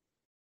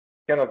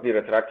cannot be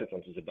retracted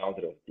onto the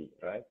boundary of D,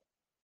 right?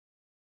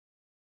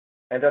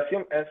 And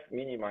assume S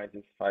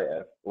minimizes phi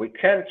F. We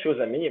can choose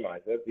a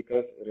minimizer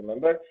because,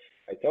 remember,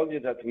 I told you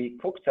that we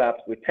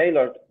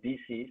tailored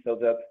BC so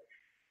that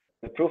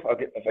the proof of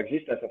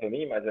existence of a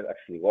minimizer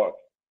actually works.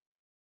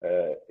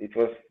 It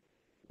was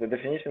the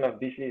definition of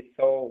BC is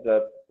so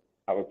that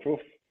our proof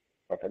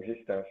of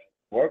existence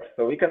works,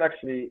 so we can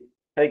actually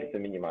take the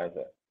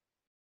minimizer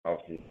of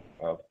this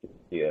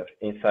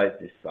inside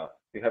this class.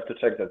 You have to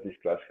check that this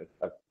class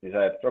has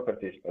desired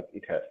properties, but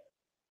it has.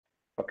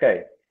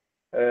 Okay.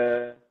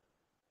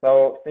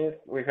 So since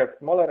we have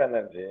smaller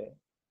energy,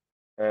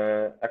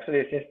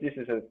 actually since this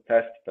is a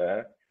test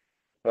pair,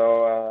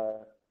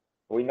 so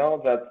we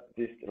know that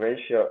this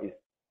ratio is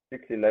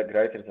strictly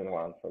greater than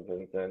 1. So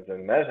the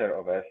measure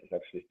of S is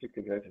actually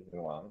strictly greater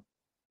than 1.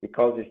 We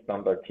call this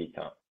number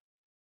theta.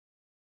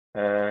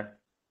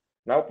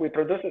 Now we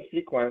produce a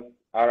sequence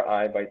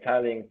Ri by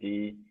tiling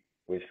D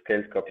with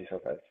scaled copies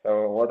of S.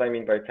 So what I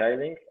mean by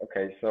tiling,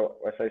 okay, so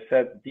as I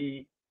said,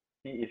 D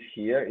is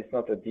here. It's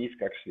not a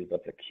disk actually,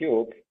 but a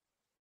cube,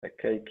 a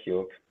K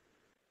cube.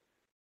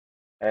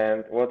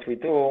 And what we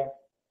do,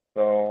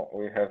 so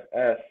we have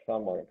S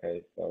somewhere,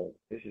 okay, so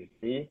this is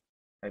D,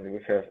 and we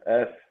have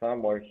S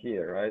somewhere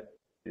here, right?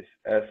 This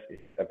S is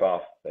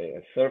above, say,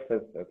 a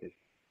surface that is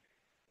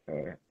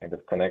kind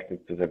of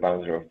connected to the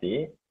boundary of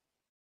D.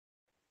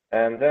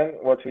 And then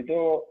what we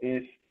do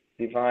is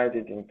divide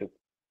it into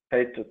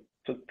k to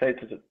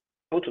the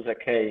 2 to the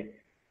k.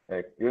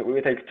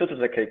 We take 2 to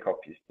the k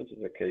copies, 2 to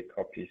the k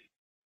copies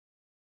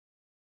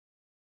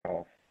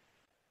of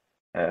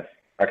S.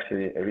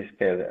 Actually,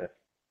 rescale S.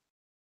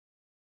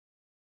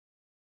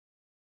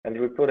 And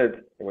we put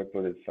it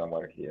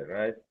somewhere here,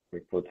 right? We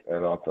put a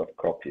lot of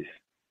copies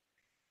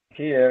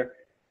here,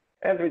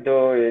 and we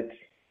do it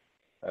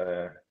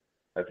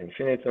at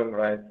infinitum,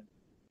 right?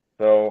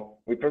 So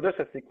we produce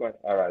a sequence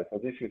Ri. So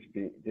this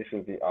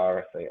will be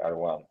R, say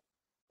R1.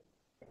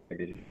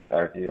 This is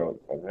R0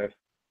 or this.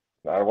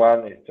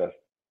 R1 is just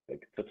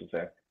like 2 to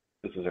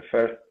the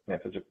first, 2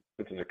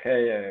 to the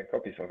k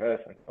copies of S,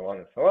 and so on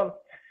and so on.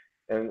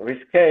 And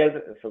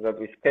rescaled so that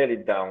we scale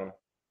it down,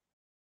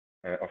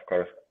 of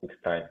course, with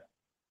time.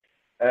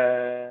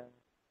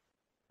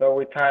 So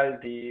we tile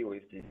D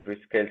with these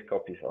rescaled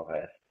copies of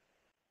S,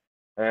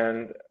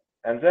 and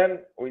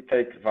then we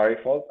take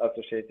varifolds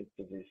associated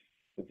to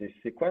this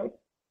sequence.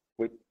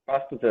 We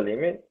pass to the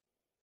limit,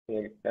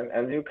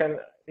 and you can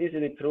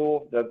easily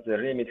prove that the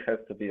limit has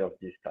to be of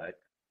this type.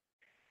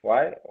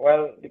 Why?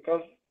 Well,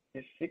 because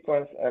this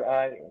sequence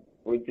Ri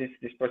with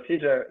this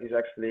procedure is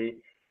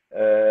actually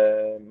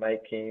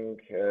making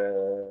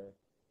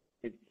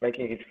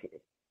it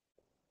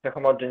a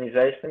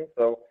homogenization.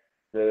 So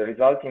the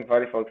resulting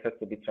varifold has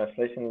to be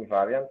translation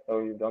invariant. So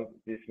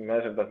this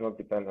measure does not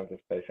depend on the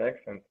space X,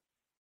 and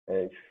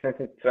since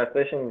it's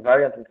translation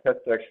invariant, it has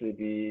to actually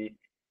be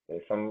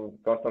some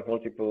constant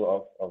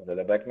multiple of the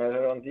Lebesgue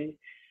measure on D.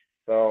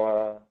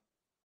 So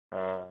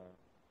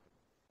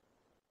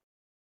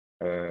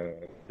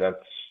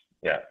that's,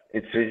 yeah,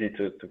 it's easy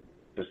to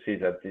see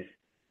that this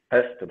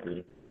has to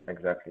be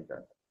exactly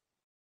that.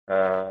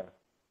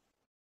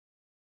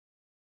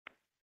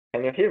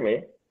 Can you hear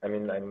me? I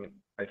mean,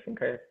 I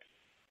think I.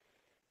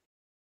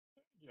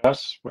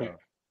 Yes,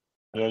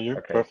 yeah, you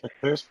okay.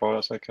 perfectly, as far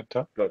as I can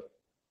tell. Good.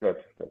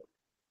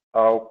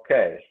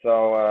 Okay,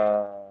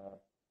 so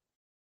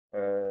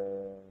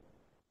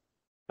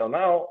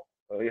now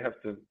we have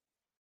to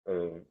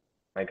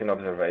make an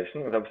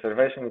observation. The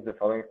observation is the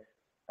following: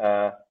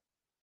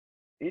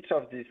 each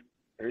of these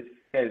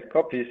scaled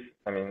copies,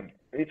 I mean,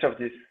 each of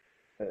these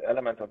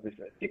elements of this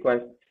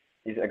sequence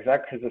is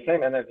exactly the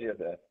same energy as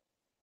S?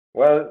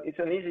 Well, it's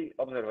an easy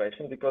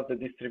observation because the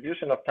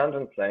distribution of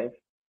tangent planes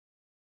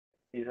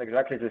is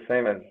exactly the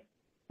same as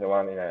the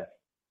one in S.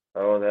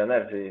 So the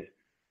energy is,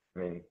 I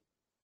mean,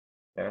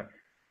 yeah,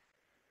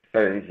 it's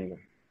very easy.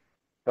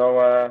 So,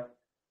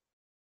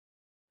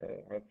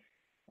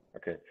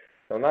 okay.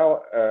 So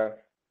now,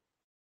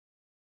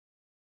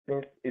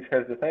 since it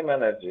has the same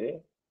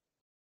energy,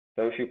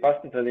 so if you pass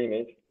to the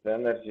limit, the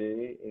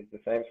energy is the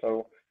same.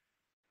 So,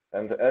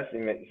 and the S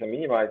is a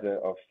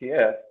minimizer of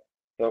CS,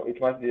 so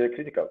it must be a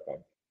critical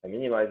point. A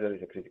minimizer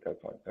is a critical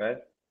point, right?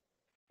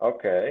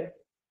 Okay.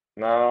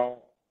 Now,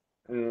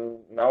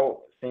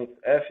 since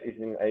F is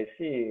in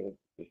AC,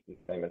 which is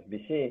the same as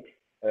BC,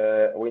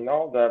 we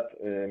know that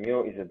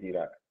mu is a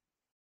Dirac.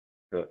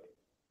 Good.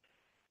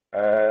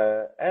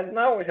 And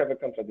now we have a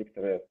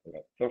contradictory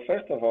estimate. So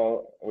first of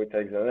all, we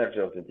take the energy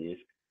of the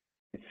disk.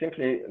 It's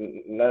simply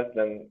less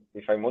than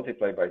if I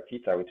multiply by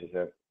theta, which is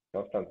a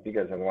constant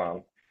bigger than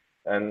 1,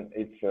 and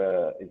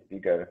it's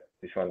bigger.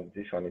 This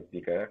one is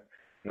bigger.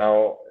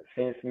 Now,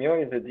 since mu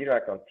is a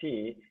Dirac on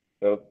T,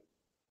 so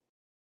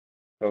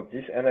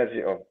this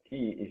energy of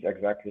T is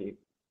exactly,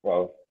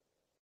 well,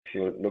 if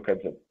you look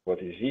at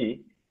what is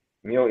V,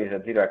 mu is a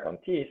Dirac on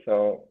T,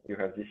 so you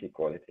have this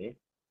equality.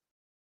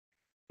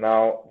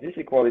 Now, this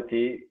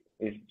equality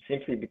is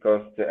simply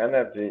because the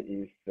energy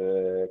is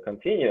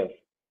continuous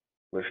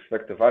with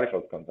respect to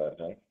varifold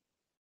convergence.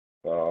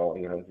 So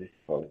you have this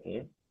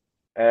equality.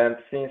 And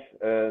since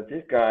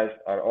these guys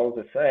are all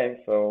the same,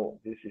 so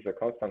this is a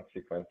constant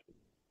sequence.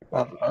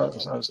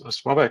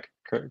 Sławek,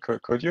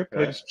 could you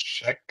please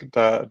check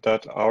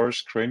that our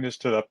screen is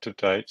still up to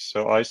date?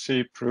 So I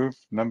see proof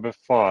number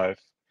 5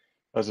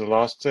 as the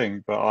last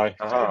thing, but I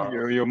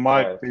think you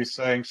might be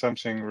saying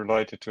something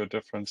related to a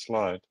different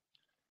slide.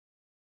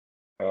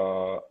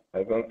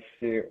 I don't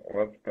see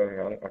what's going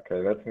on. Okay,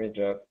 let me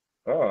just,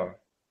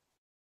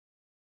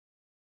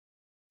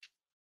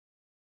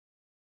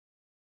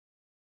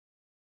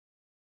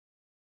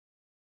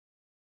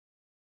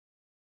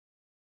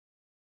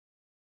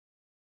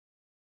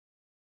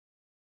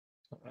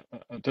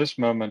 At this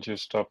moment, you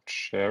stopped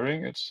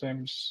sharing, it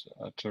seems,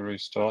 to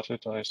restart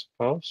it, I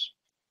suppose.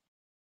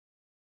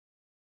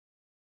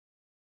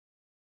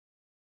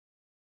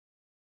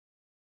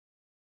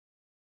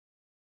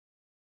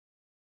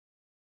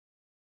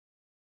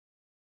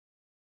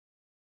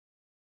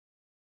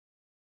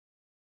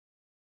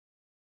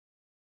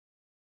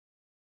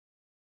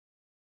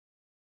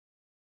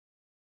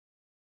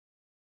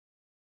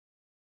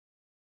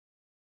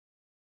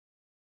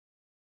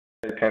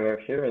 Can you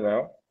hear me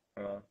now?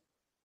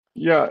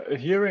 Yeah,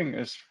 hearing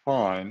is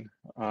fine.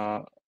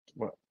 So,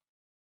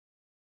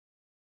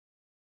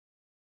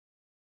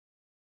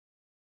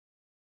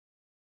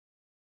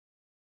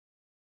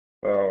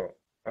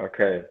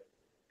 okay.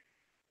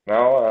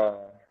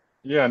 Now,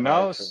 yeah,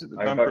 now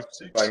number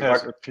 6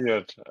 has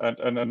appeared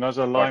and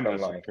another line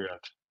has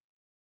appeared.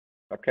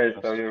 Okay,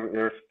 so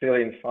you're still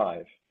in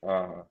 5.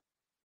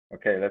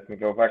 Okay, let me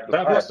go back to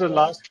 5. That was the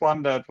last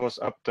one that was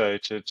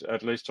updated,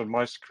 at least on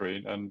my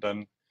screen, and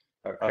then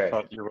I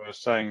thought you were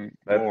saying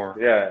more.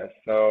 Yeah,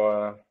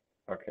 so,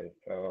 okay,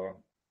 so,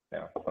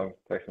 yeah, some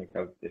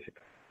technical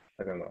difficulties.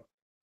 I don't know.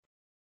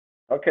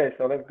 Okay,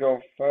 so let's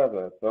go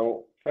further.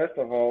 So first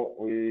of all,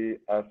 we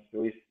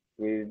do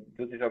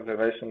this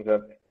observation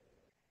that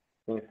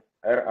since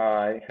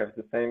Ri has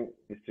the same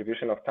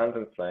distribution of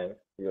tangent planes,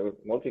 you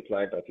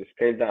multiply, but you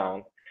scale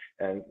down,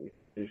 and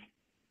the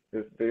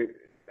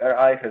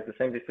Ri has the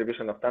same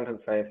distribution of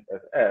tangent planes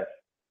as S,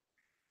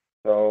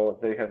 so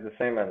they have the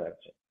same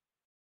energy.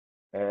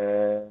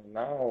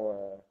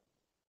 Now,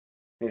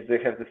 since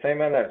they have the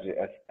same energy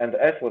and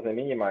S was a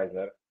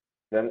minimizer,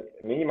 then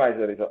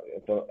minimizer is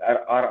so Ri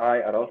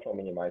are also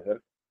minimizers,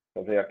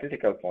 so they are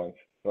critical points.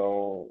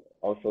 So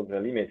also the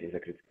limit is a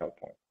critical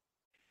point.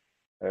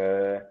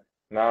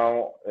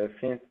 Now,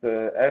 since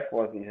F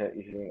is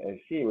in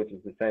AC, which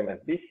is the same as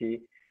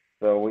BC,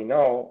 so we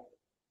know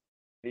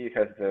B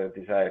has the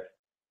desired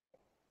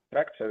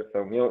structure,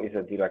 so mu is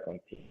a Dirac on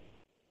T.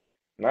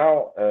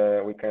 Now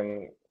we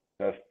can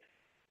just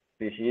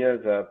see here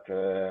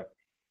that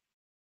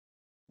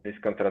this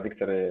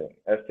contradictory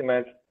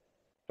estimate.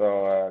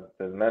 So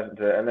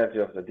the energy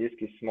of the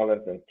disk is smaller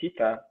than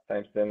theta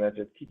times the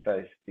energy theta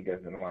is bigger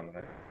than 1.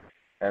 Right?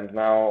 And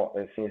now,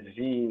 since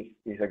V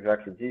is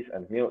exactly this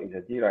and mu is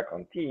a Dirac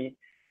on T,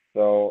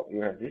 so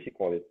you have this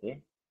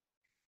equality.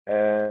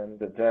 And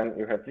then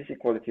you have this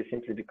equality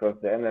simply because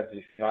the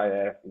energy phi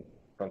f is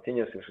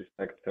continuous with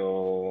respect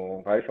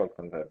to varifold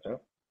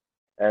convergence.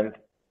 And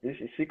this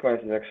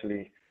sequence is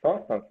actually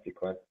constant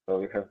sequence,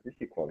 so you have this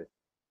equality.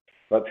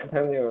 But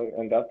then you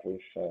end up with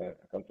a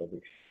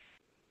contradiction.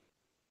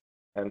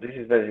 And this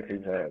is basically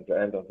the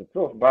end of the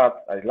proof.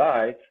 But I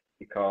lied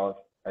because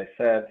I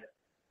said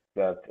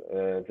that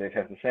they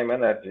have the same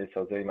energy,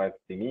 so they might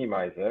be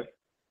minimizers.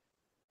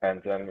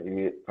 And then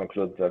we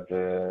conclude that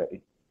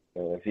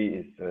V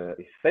is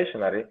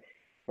stationary.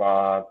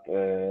 But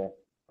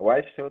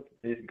why should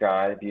this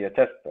guy be a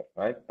tester,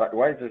 right? But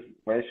why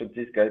should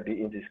this guy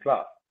be in this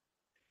class?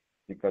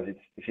 because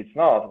if it's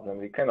not, then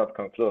we cannot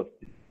conclude.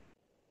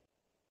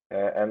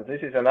 And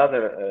this is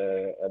another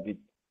a bit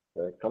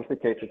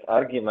complicated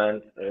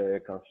argument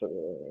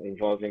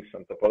involving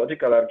some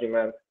topological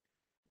argument.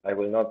 I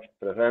will not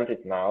present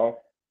it now,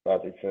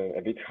 but it's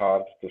a bit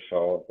hard to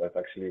show that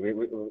actually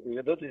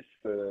you do this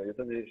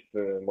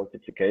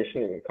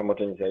multiplication,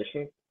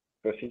 homogenization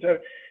procedure,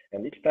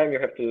 and each time you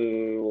have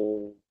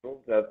to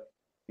prove that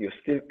you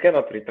still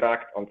cannot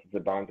retract onto the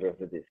boundary of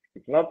the disk.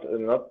 It's not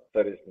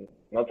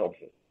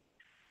obvious.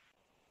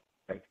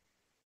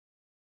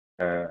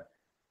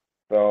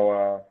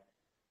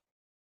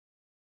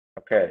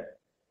 Okay,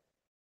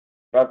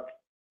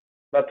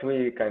 but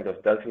we kind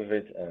of dealt with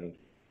it and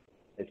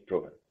it's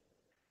proven.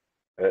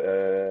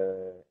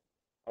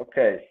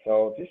 Okay,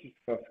 so this is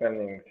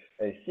concerning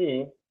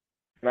AC.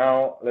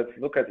 Now let's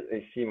look at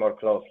AC more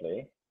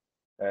closely.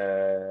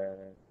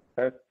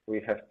 First, I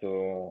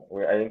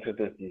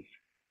introduced this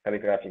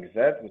calligraphic Z,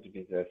 which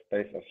is the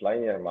space of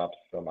linear maps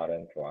from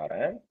Rn to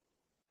Rn,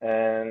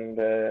 and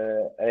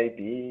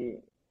AB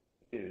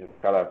is a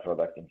scalar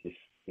product in this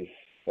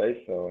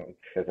space, so it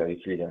has a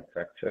Euclidean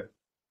structure.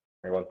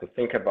 I want to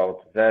think about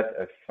Z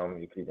as some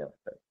Euclidean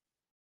space.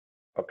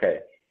 Okay,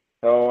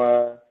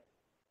 so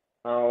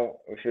now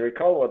if you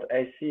recall what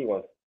AC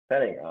was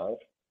telling us,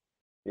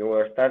 you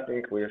were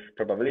starting with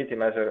probability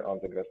measure on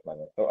the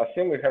Grassmannian. So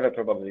assume we have a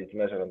probability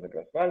measure on the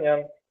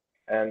Grassmannian,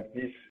 and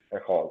this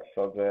holds.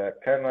 So the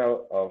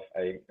kernel of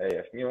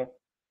AF mu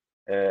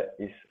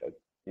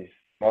is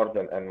more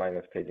than n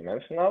minus k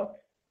dimensional.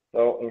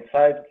 So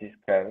inside this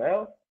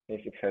kernel,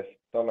 if it has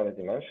so many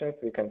dimensions,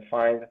 we can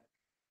find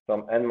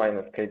some n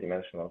minus k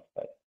dimensional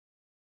space.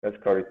 Let's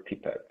call it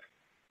T-perp.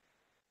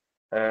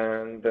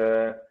 And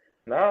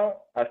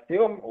now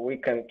assume we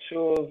can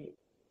choose,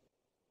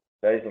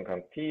 based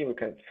on T,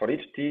 for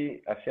each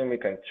T, assume we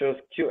can choose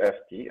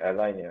QFT, a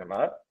linear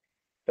map,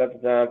 such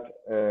that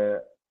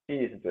T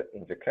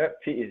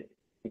is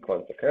equal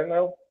to the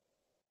kernel,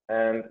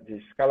 and the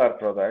scalar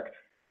product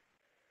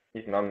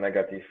is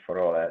non-negative for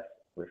all S,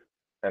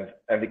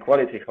 and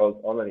equality holds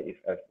only if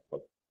S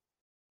equals.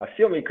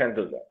 Assume we can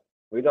do that.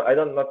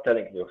 I'm not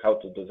telling you how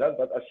to do that,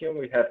 but assume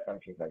we have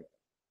something like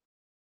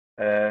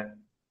that.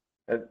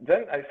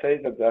 Then I say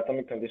that the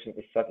atomic condition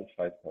is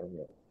satisfied for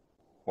mu.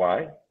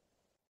 Why?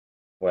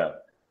 Well,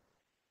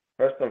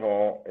 first of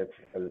all, it's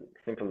a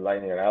simple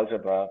linear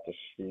algebra to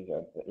see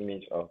that the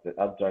image of the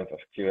adjoint of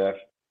QF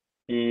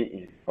T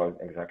is called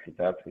exactly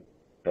that with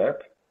perp.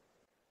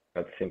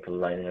 That's simple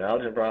linear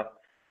algebra.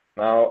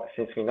 Now,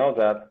 since we know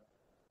that,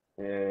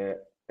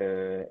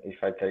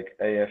 if I take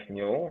AF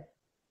mu,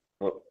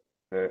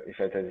 if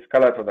I take the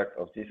scalar product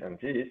of this and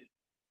this,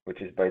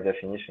 which is by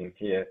definition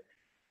here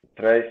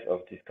trace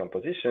of this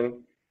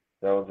composition,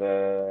 so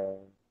the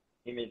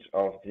image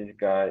of this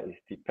guy is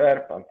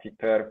T-perp, and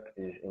T-perp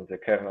is in the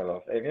kernel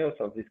of A mu,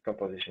 so this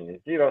composition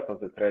is 0, so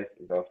the trace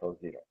is also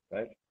 0,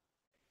 right?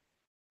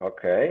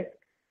 Okay,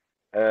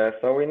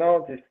 so we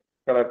know this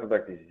scalar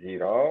product is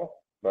 0,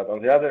 but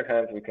on the other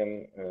hand, we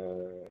can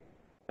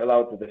spell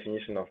out the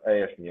definition of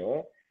AF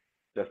mu,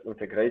 just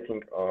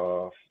integrating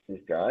of this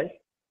guy,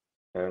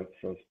 and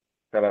since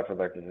scalar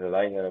product is a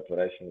linear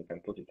operation, we can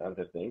put it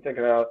under the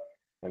integral,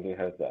 and we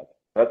have that.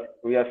 But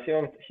we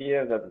assumed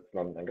here that it's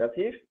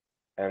non-negative,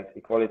 and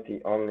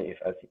equality only if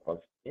S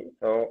equals T.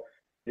 So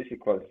this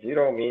equals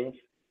 0 means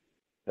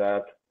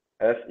that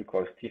S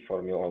equals T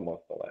for mu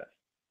almost all S,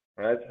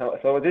 right?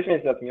 So this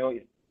means that mu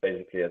is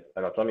basically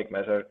an atomic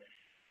measure,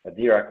 a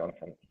Dirac on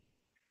some T.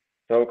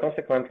 So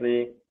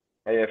consequently,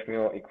 AF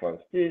mu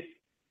equals this,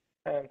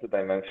 and the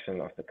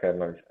dimension of the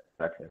kernel is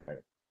exactly the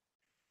same.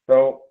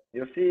 So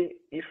you see,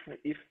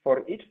 if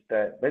for each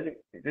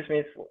basically this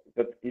means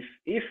that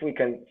if we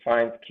can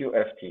find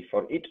QFT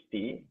for each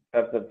T,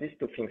 such that these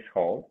two things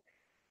hold,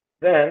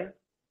 then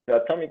the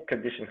atomic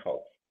condition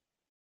holds.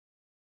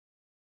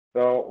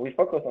 So we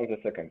focus on the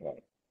second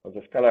one, of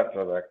the scalar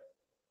product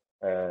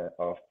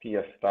of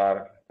PS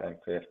star times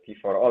QFT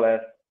for all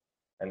S,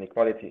 and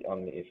equality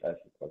only if S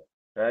equals,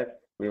 right?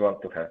 We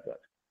want to have that.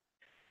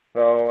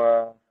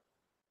 So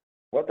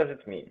what does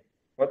it mean?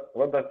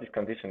 What does this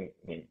condition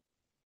mean?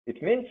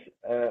 It means,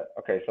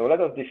 okay, so let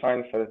us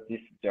define first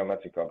this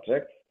geometric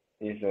object.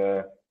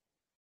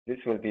 This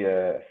will be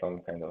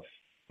some kind of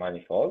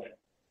manifold.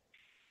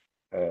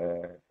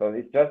 So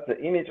it's just the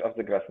image of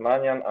the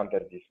Grassmannian under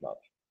this map.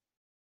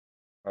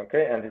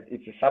 Okay, and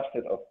it's a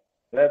subset of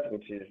Z,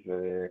 which is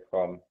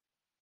from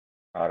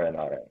Rn.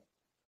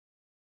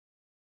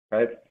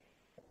 Right?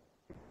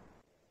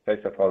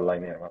 Space of all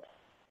linear maps.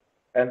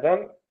 And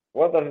then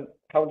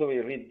how do we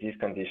read this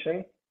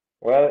condition?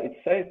 Well, it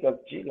says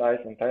that G lies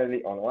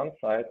entirely on one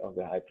side of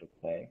the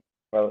hyperplane.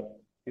 Well,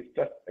 it's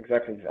just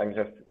exactly, I'm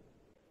just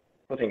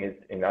putting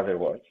it in other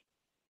words.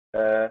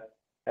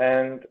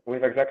 And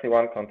with exactly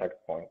one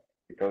contact point,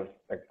 because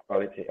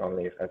equality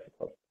only if S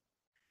equals.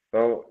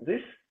 So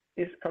this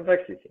is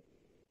convexity.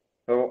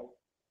 So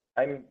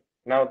I'm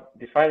now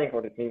defining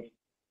what it means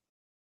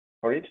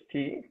for each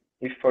T.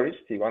 If for each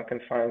T one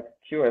can find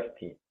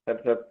QFT,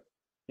 such that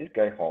this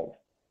guy holds,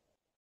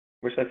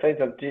 we shall say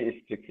that G is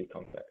strictly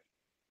convex.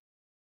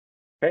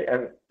 Okay,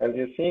 and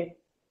you see,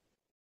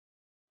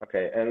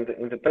 okay, and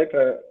in the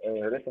paper,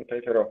 in the recent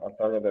paper of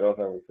Antonio de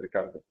Rosa with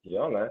Ricardo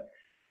Gione,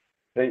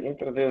 they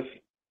introduce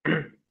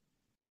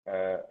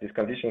this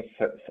condition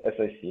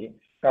SAC,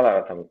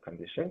 scalar atomic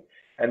condition,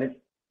 and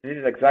this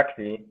is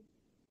exactly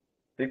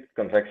strict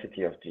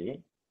convexity of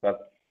G,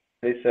 but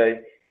they say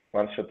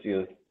one should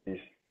use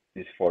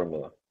this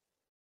formula.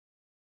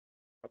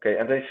 Okay,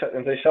 and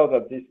they show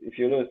that this, if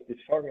you use this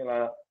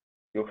formula,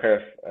 you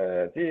have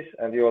this,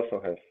 and you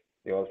also have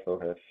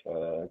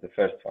the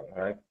first one,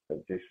 right?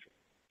 So this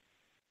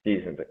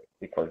is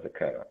equals the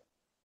kernel.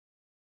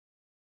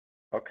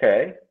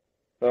 Okay,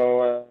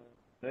 so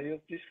I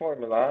use this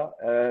formula,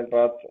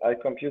 but I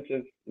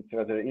computed it's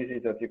rather easy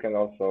that you can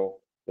also,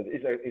 that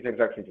it's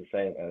exactly the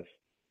same as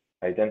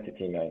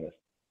identity minus.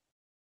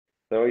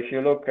 So if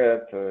you look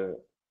at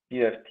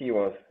PFT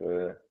was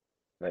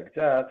like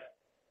that,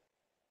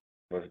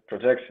 was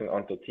projection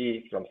onto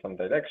T from some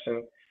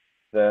direction,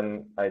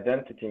 then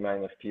identity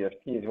minus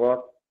PFT is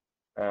what?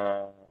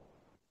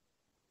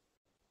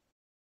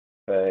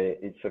 Say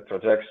it's a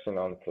projection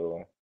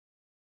onto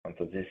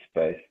this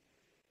space.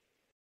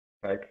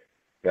 Like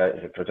that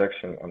is a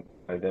projection on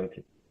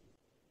identity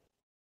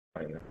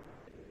minus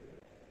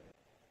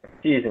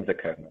T is in the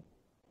kernel.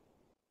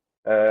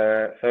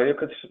 So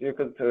you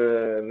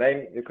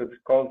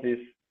could call this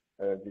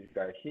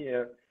guy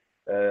here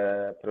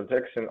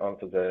projection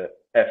onto the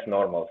F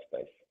normal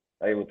space.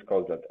 I would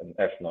call that an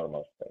F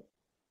normal space.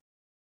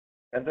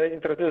 And they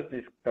introduce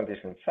this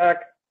condition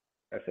SAC,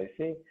 and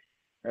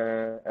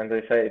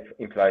they say it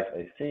implies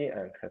AC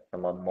and has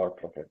some more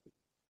properties.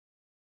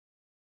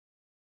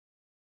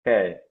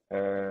 Okay,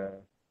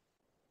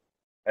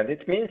 and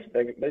it means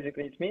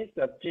basically it means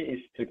that G is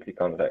strictly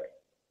convex.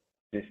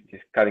 This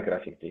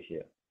calligraphic G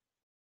here.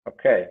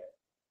 Okay,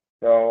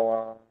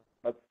 so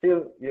but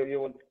still you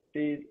would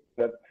see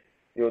that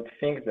you would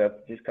think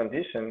that this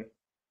condition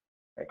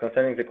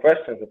concerning the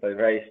questions that I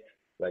raised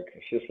like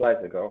a few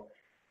slides ago,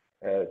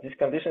 this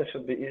condition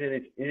should be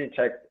easily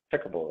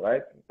checkable,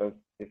 right? Because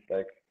it's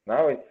like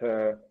now it's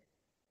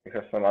you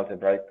have some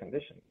algebraic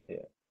conditions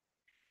here,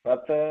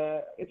 but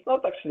it's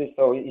not actually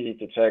so easy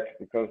to check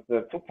because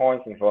the 2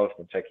 points involved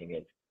in checking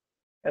it,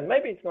 and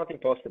maybe it's not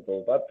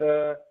impossible, but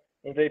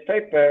in the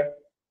paper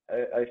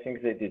I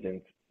think they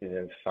didn't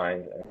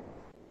find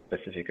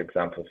specific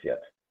examples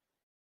yet.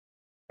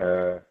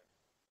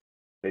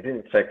 They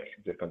didn't check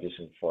the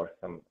condition for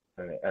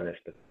any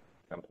specific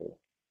example.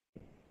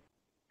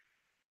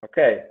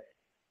 Okay,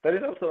 there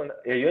is also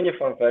a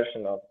uniform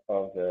version of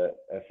the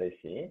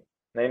SAC,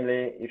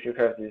 namely if you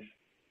have this,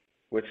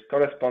 which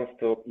corresponds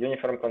to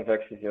uniform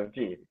convexity of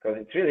G, because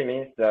it really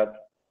means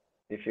that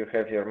if you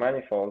have your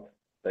manifold,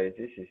 say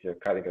this is your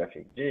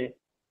calligraphic G,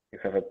 you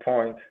have a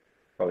point,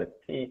 call it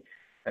T,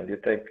 and you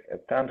take a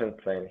tangent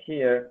plane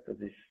here to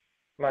this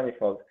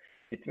manifold,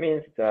 it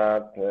means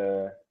that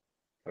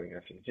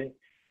calligraphic G,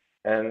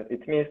 and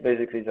it means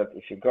basically that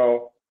if you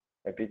go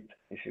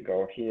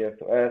here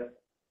to S,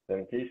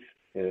 then this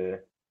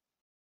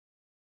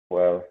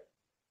well,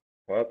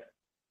 what?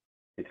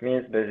 It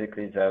means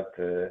basically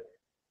that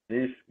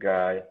this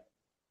guy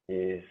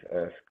is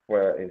a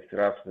square, is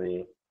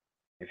roughly,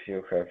 if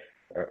you have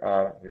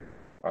R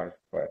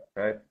squared,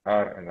 right?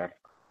 R and R.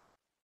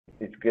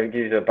 It gives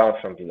you a bounce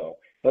from below.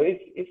 So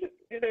it's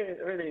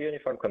really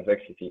uniform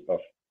convexity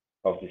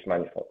of this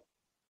manifold.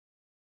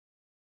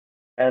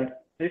 And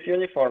this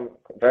uniform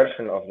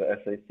version of the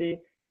SAC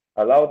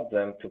allowed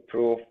them to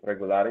prove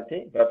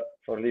regularity, but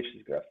for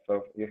Lipschitz graph.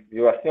 So if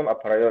you assume a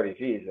priori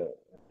V is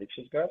a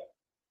Lipschitz graph,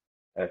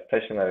 a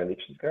stationary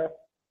Lipschitz graph,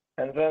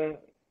 and then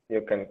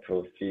you can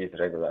prove G is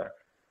regular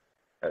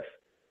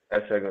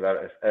as regular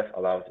as F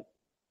allows it.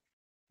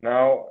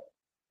 Now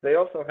they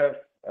also have,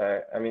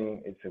 I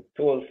mean, it's a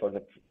tool for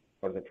the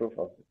proof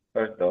of the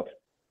first dot.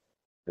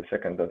 The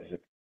second dot is a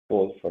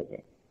tool for the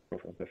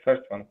proof of the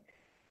first one.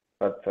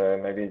 But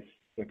maybe it's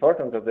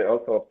important that they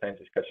also obtain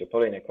this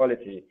Cauchy-Poly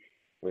inequality,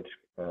 which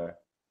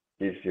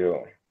gives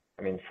you,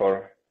 I mean,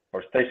 for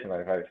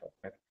stationary variables,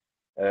 right?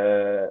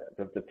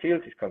 That the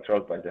tilt is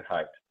controlled by the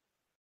height.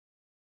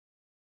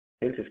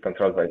 Tilt is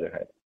controlled by the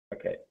height.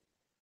 Okay.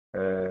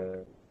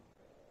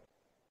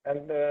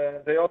 And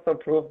they also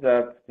prove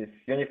that this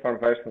uniform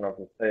version of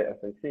the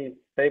SAC is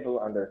stable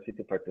under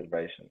C2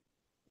 perturbation.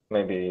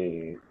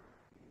 Maybe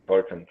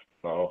important.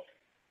 So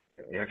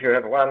if you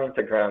have one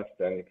integrand,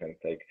 then you can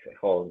take a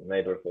whole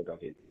neighborhood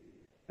of it.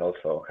 It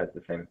also has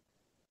the same,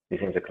 is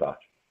in the class.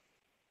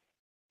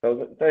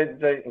 So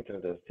they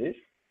introduced this.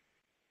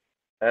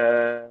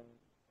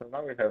 So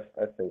now we have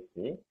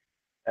SAC,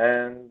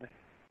 and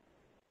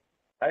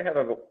I have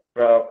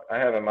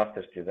a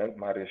master student,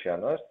 Mariusz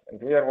Janos,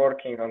 and we are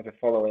working on the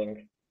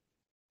following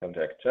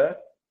conjecture.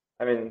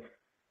 I mean,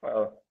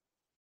 well,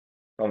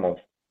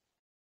 almost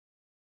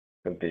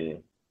could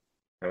be,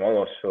 I'm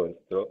almost sure it's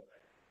true.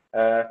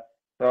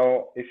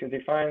 So if you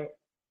define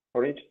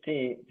for each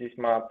T this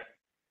map,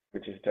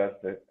 which is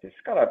just the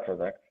scalar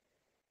product,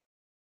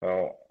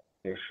 so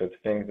you should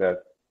think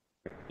that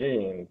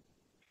G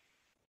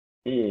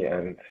T,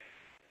 and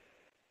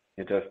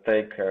you just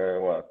take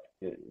what?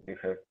 You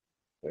have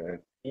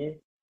T,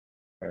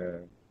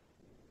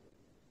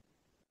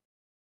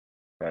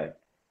 right?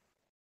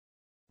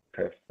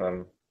 Have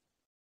some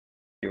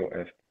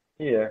QF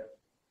here,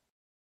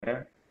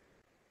 yeah?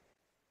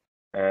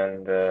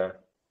 And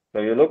so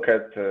you look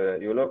at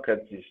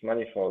this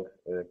manifold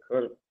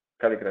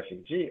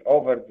calligraphic G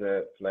over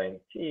the plane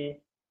T,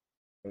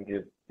 and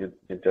you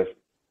just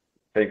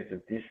take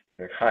this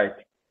height,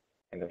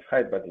 kind of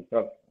height, but it's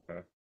not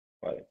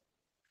well,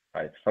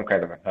 height, some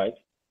kind of a height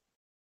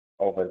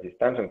over this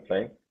tangent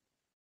plane.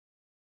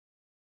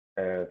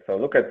 So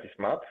look at this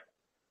map,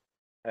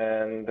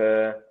 and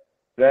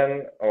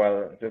then,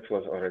 well, this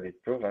was already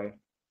proven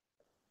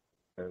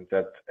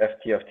that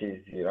ft of t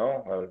is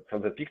 0. Well, so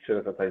the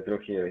picture that I drew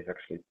here is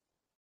actually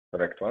the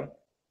correct one.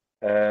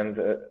 And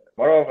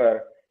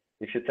moreover,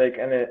 if you take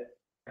any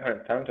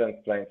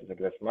tangent plane to the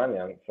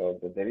Grassmannian, so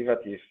the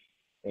derivative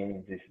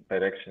in this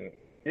direction is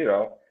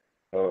 0.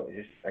 So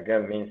this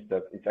again means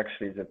that it's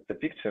actually the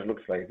picture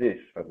looks like this.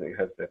 So you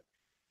have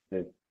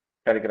the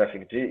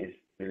calligraphic G is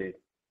really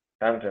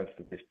tangent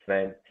to this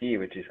plane T,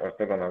 which is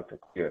orthogonal to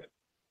QF.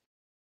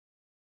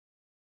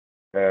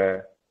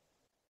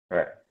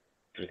 Right,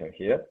 it's written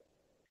here.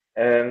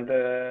 And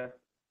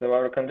so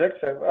our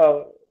conjecture,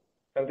 well,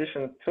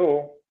 condition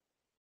 2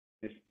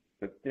 is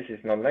that this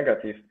is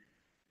non-negative.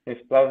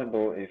 It's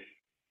plausible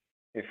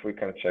if we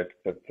can check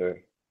that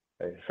the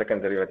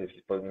second derivative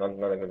is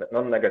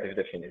non-negative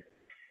definite.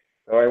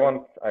 So I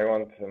want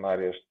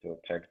Mariusz to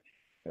check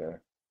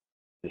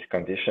this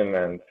condition,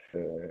 and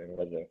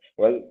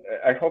well,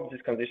 I hope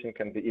this condition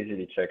can be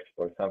easily checked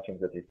for something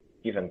that is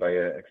given by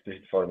an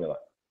explicit formula,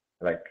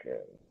 like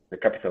the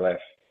capital F,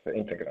 the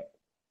integrand.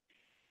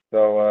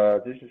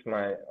 So this is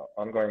my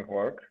ongoing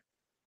work.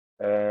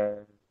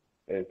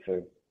 It's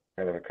a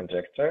kind of a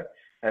conjecture.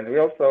 And we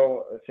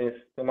also, since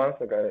 2 months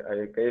ago,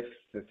 I gave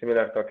a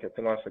similar talk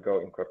 2 months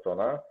ago in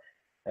Cortona.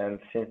 And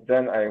since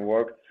then, I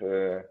worked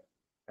a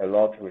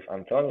lot with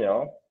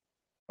Antonio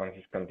on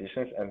his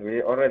conditions, and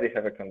we already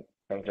have a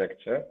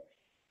conjecture.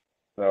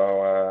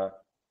 So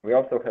we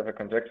also have a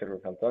conjecture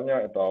with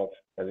Antonio about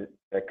the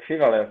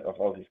equivalence of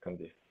all these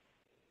conditions.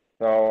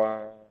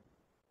 So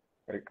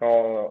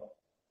recall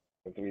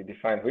that we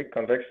defined weak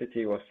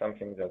convexity was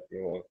something that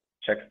we will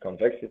check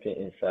convexity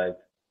inside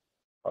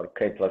our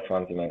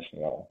k+1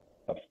 dimensional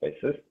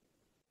subspaces.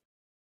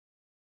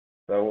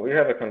 So we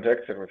have a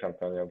conjecture with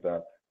Antonio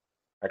that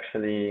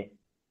actually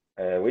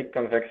weak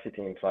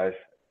convexity implies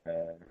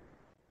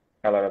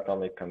scalar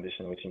atomic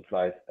condition, which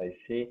implies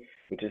AC,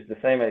 which is the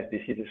same as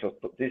BC.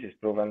 This is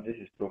proven. This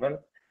is proven.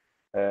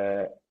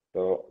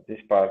 So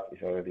this part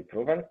is already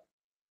proven.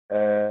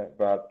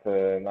 But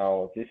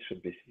now this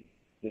should be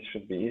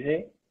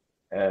easy,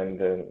 and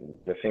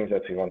the thing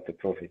that we want to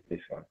prove is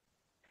this one.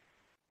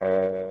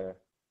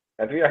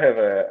 And we have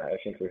I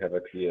think we have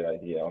a clear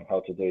idea on how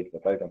to do it,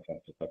 but I don't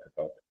want to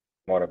talk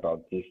more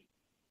about this.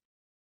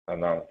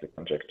 Announce the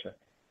conjecture.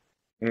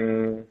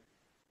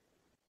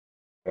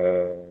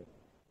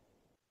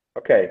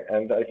 Okay,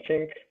 and I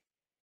think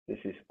this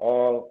is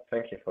all.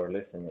 Thank you for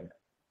listening.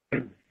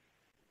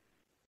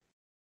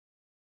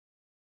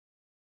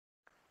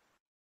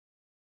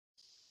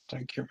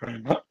 Thank you very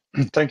much.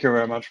 Thank you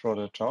very much for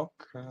the talk.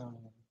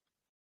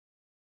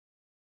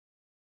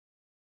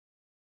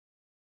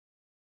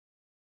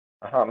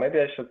 Maybe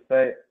I should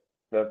say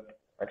that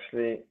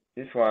actually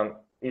this one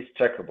is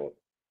checkable.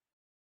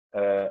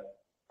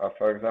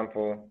 For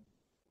example,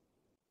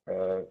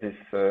 this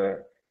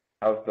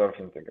Hausdorff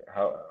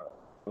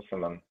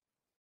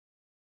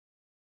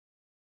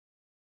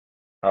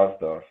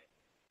Hausdorff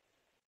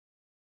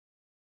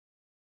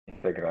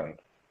integrand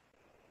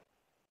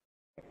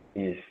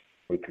is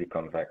weakly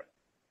convex.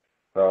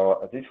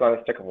 So this one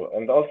is checkable,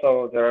 and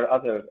also there are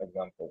other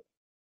examples.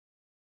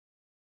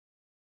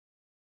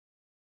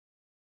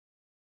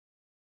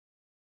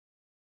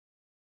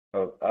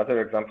 So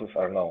other examples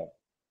are known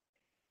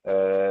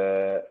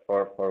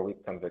for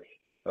weak convexity.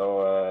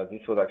 So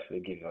this would actually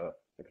give an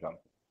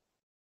example.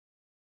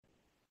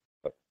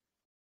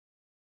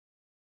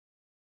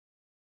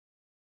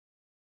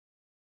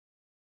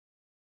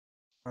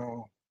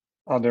 So,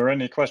 are there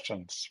any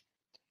questions?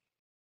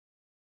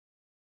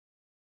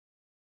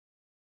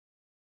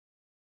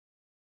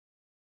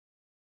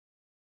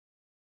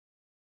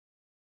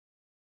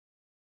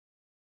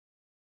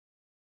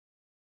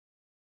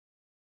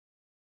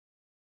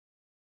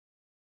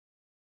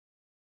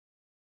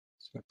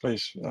 So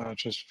please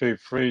just feel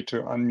free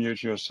to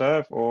unmute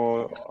yourself,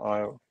 or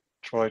I'll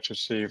try to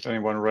see if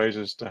anyone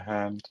raises the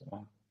hand.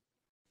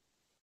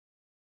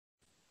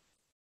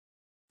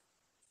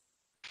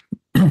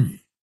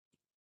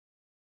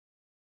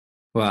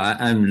 Well,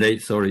 I'm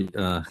late. Sorry,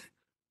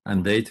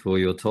 I'm late for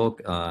your talk.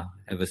 I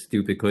have a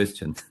stupid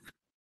question.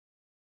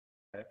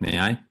 May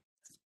I?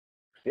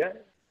 Yeah.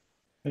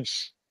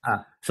 Yes.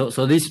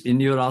 So this in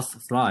your last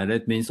slide,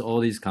 that means all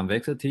these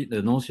convexity,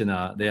 the notion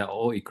they are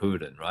all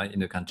equivalent, right? In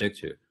the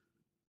conjecture.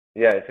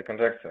 Yeah, it's a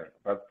conjecture,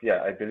 but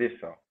yeah, I believe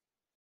so.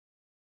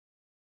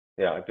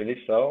 Yeah, I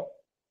believe so.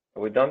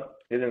 We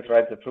didn't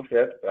write the proof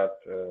yet, but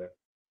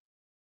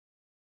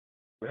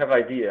we have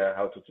idea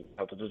how to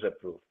do the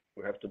proof.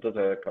 We have to do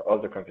all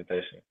the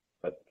computation,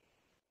 but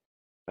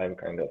I'm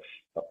kind of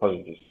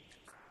positive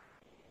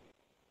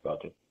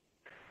about it.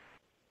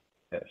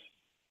 Yes,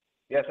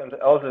 yes, and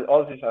all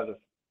these others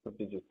would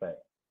be the same.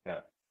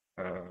 Yeah,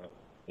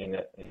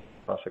 in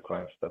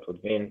consequence, that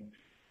would mean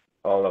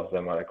all of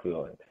them are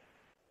equivalent.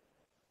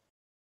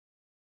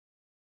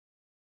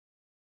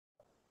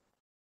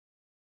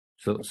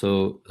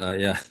 So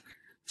yeah.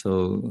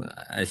 So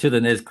I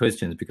shouldn't ask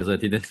questions because I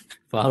didn't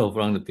follow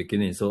from the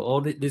beginning. So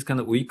all this kind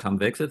of weak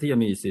convexity, I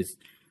mean, is this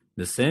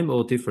the same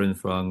or different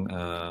from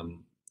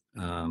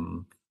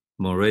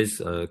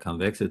Moray's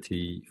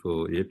convexity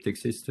for elliptic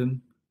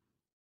system?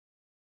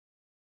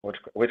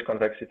 Which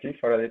convexity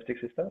for elliptic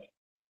systems?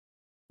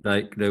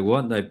 Like the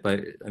one like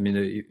I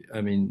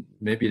mean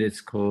maybe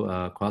let's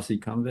call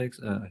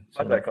quasi-convex.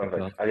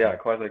 Quasi-convex. Yeah,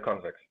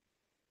 quasi-convex.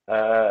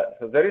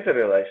 So there is a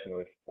relation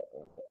with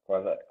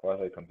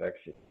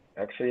quasi-convexity.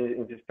 Actually,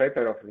 in this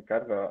paper of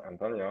Ricardo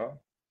Antonio,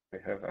 we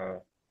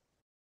have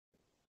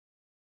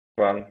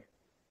one.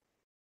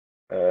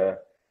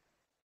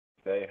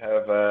 They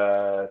have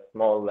a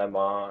small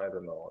lemma, I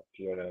don't know,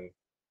 theorem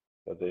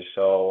that they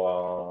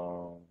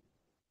show.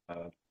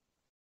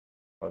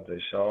 What they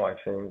show, I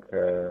think,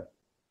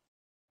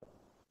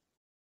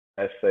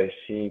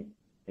 SAC.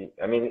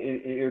 I mean,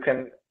 you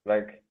can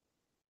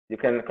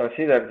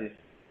consider these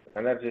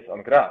energies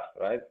on graphs,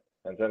 right?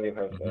 And then you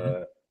have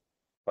a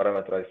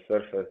parameterized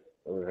surface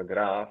with a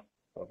graph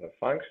of a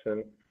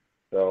function.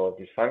 So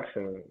this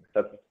function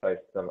satisfies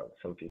some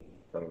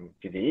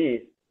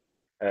PDEs,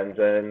 and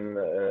then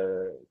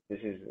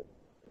this is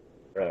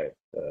right.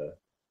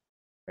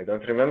 I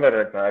don't remember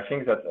right now. I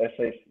think that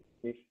SAC,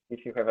 if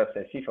you have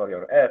SAC for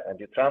your F and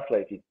you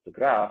translate it to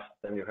graphs,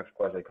 then you have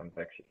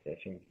quasi-convexity. I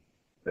think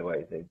the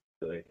way they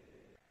do it.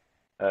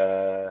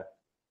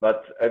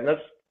 But I'm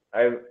not.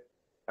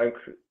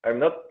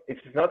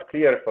 It's not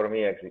clear for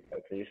me, at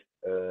least,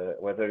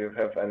 whether you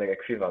have any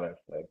equivalence.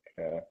 Like,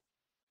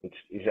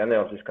 is any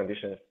of these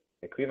conditions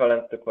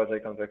equivalent to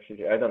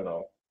quasi-convexity? I don't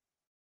know.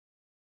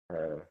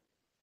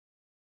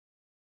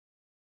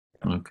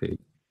 Okay.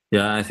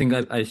 Yeah, I think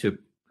I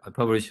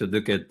probably should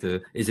look at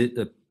is it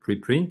a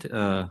preprint?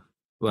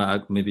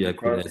 Well, maybe I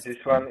could ask.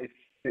 This one is.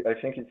 I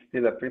think it's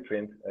still a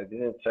preprint. I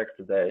didn't check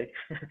today.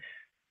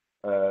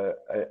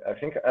 I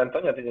think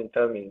Antonio didn't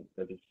tell me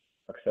that it's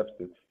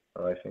accepted.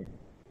 I think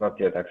not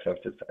yet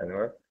accepted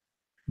anywhere.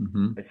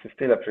 It's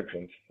still a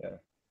preprint. Yeah.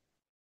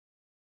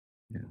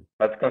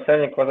 But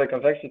concerning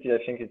quasi-convexity, I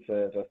think it's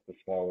just a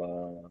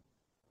small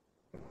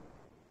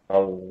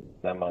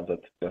lemma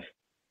that just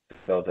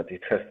shows that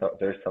it has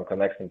there is some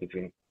connection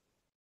between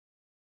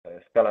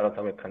scalar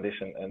atomic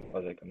condition and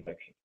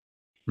quasi-convexity.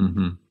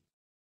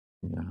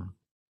 Yeah.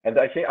 And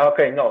I think,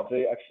 okay, no,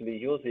 they actually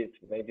use it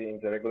maybe in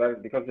the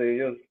regularity because they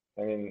use,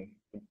 I mean,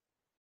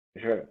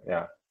 sure,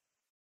 yeah.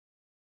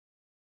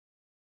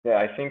 Yeah,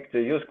 I think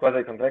they use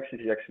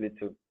quasi-convexity actually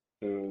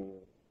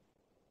to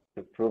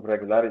prove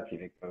regularity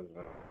because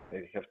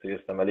they have to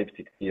use some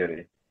elliptic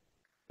theory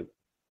to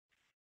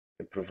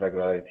prove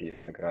regularity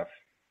in the graph.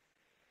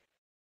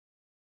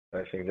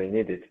 I think they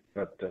need it,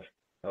 not just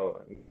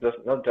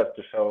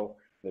to show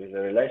there is a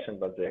relation,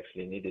 but they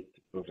actually need it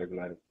to prove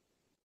regularity.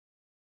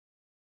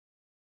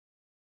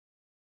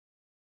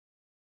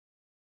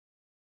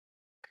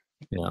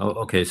 Yeah.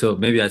 Okay. So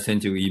maybe I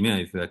sent you email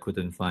if I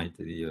couldn't find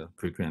the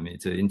preprint.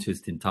 It's an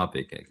interesting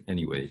topic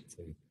anyway.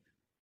 So.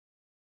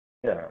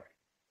 Yeah.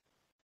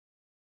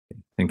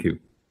 Thank you.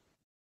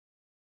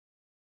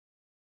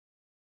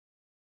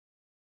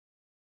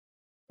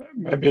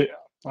 Maybe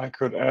I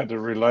could add a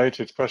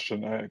related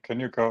question. Can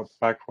you go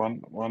back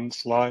one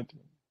slide?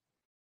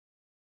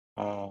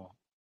 So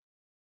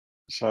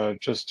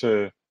just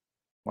to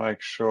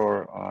make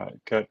sure I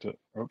get it.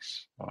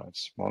 Oops,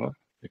 it's smaller.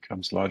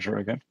 Becomes larger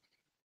again.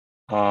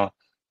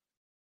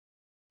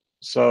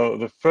 So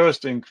the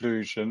first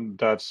inclusion,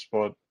 that's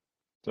what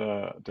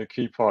the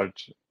key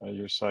part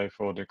you say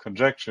for the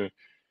conjecture.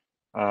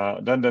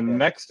 Then the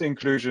next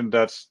inclusion,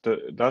 that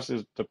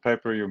is the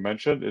paper you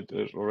mentioned. It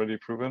is already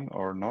proven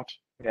or not?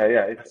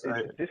 Yeah.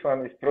 This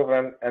one is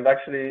proven, and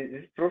actually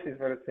this proof is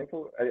very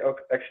simple. I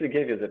actually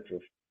gave you the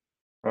proof.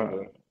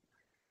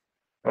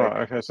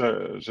 Okay,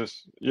 so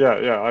just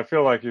yeah. I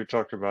feel like you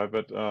talked about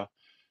it, but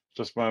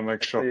just want to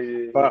make sure.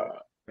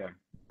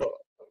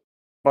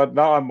 But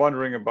now I'm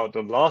wondering about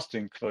the last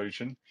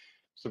inclusion.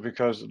 So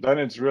because then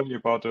it's really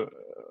about the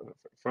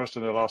first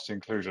and the last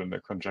inclusion, the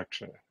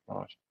conjecture,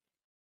 right?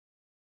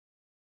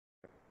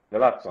 The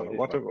last so one.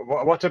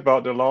 What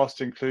about the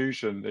last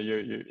inclusion?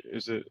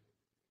 Is it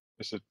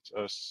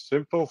a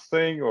simple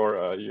thing or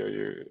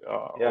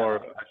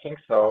or I think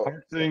so.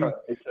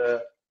 It's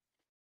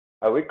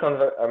a weak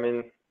convex. I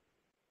mean,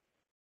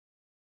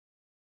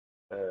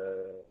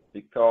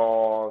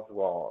 because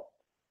what?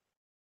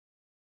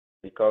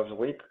 Because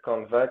weak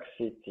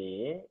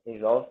convexity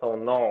is also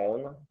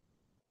known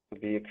to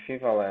be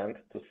equivalent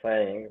to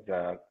saying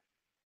that,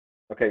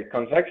 okay,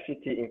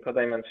 convexity in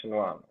codimension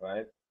 1,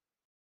 right?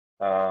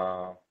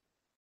 So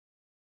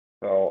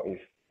if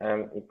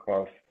n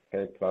equals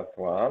k plus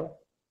 1,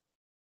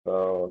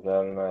 so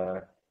then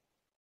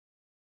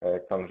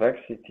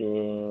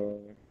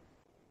convexity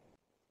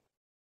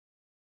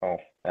of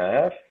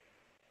F,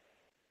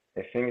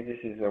 I think this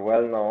is a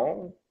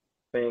well-known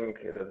thing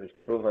that is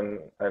proven.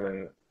 I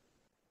mean,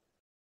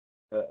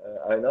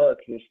 I know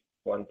at least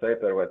one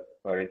paper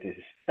where it is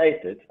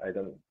stated.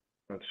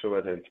 Not sure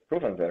whether it's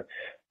proven there.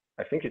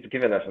 I think it's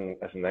given as an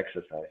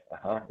exercise.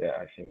 Yeah,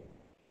 I think.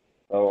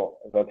 So,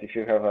 but if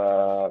you have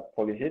a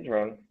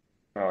polyhedron,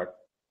 yeah,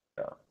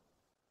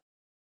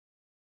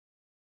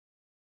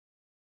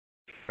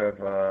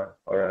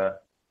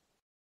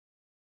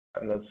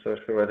 I'm not so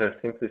sure whether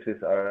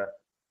simplices are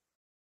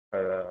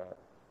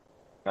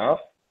enough.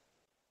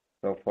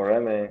 So for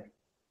any,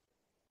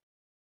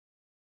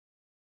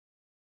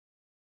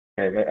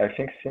 okay, I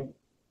think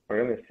for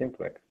any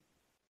simplex,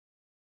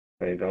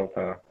 they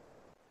delta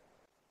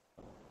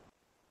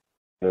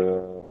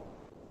the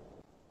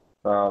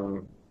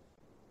sum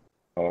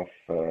of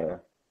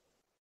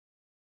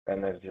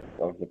energies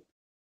of the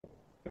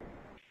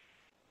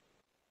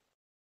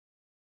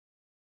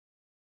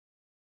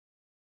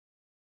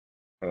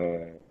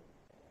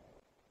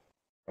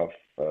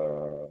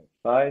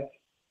sides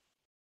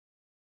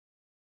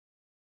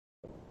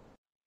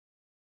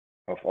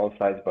of all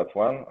sides but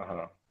one.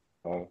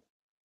 So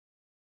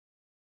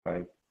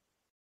side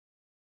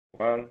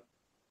 1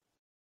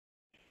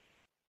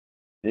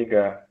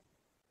 bigger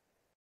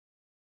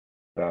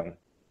than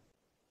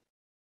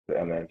the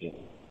energy.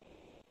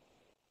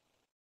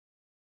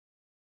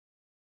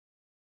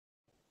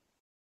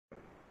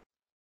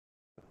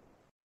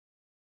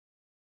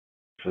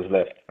 Which is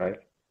left, right?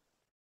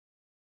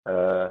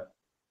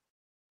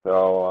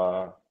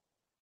 So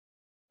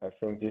I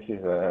think this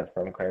is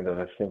some kind of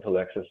a simple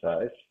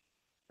exercise.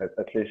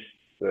 At least,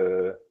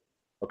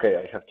 okay,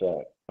 I have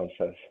to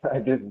confess, I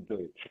didn't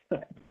do it,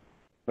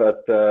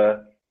 but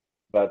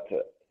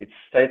it's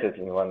stated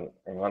in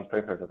one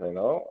paper that I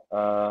know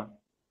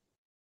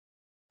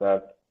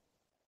that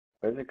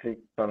basically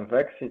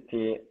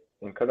convexity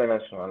in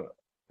codimensional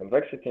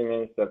convexity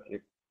means that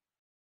you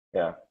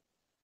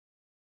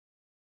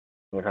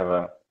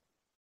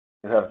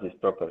have this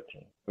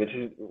property, which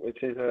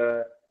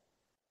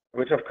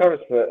of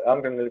course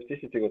angular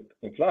ellipticity would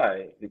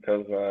imply,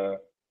 because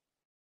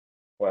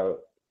well,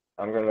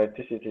 angular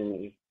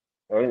ellipticity is,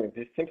 I mean,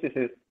 this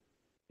simplicity,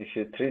 if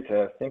you treat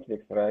a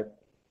simplex, right,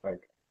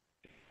 like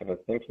have a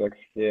simplex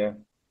here,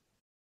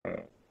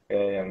 okay,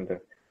 and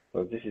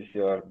so this is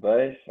your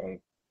base,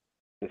 and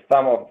the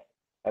sum of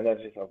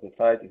energies of the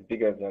side is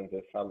bigger than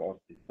the sum of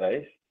this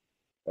base.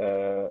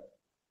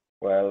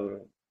 Well,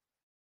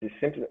 this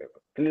simply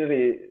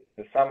clearly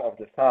the sum of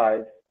the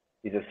sides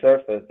is a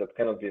surface that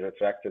cannot be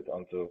retracted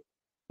onto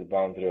the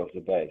boundary of the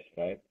base,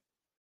 right?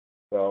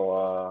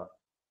 So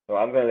so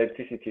angular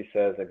ellipticity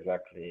says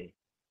exactly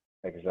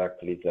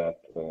that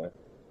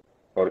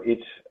for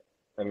each,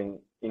 I mean,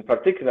 in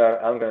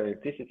particular, angular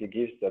ellipticity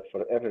gives that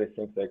for every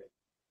simplex,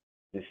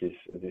 this is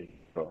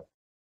true.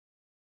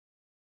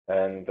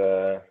 And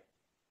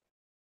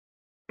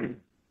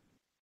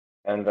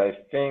and I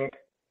think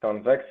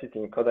convexity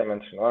in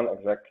codimension 1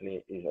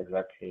 is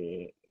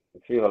exactly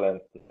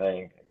equivalent to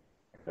saying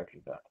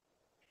exactly that.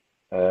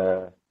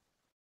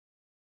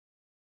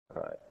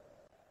 Right.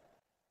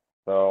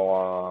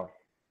 So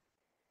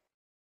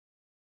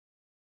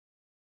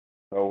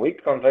so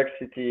weak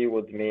convexity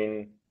would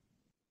mean,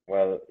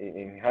 well,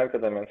 in higher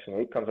dimension,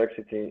 weak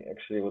convexity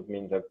actually would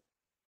mean that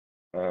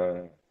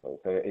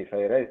if I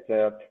erase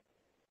that,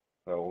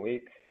 so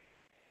weak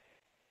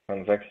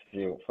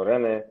convexity for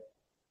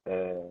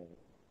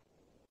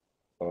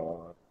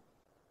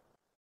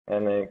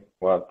any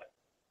what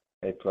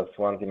a plus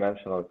 1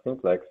 dimensional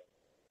simplex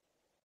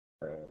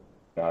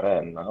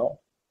Rn now,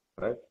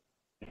 right?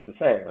 It's the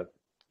same, but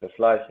the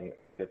slice in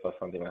a plus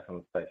 1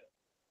 dimensional space.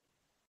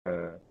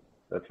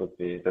 That should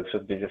be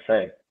the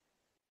same.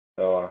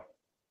 So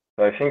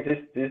so I think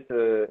this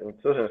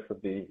inclusion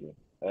should be easy.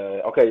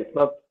 Okay, it's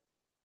not.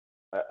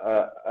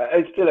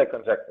 It's still a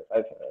conjecture,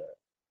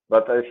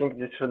 but I think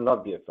this should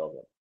not be a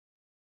problem.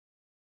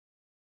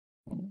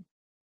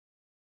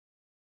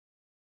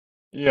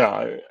 Yeah,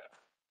 I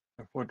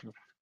would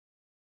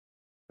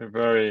be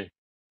very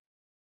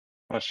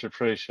much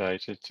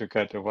appreciated to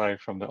get away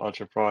from the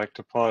algebraic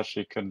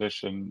topology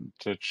condition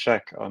to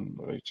check on.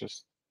 It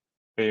just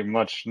be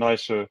much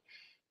nicer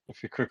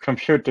if you could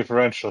compute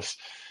differentials.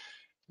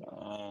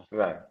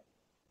 Right.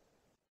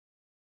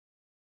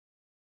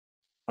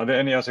 Are there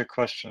any other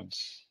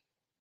questions?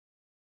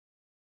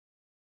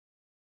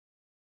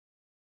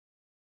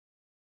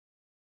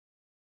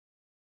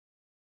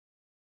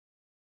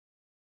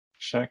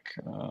 Check.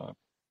 Not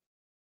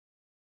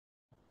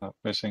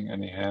missing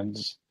any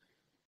hands.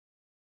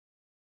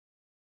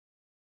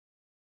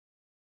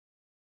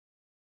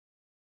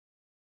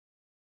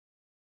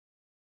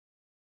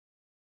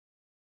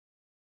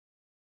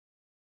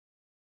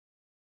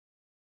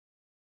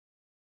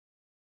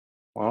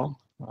 Well,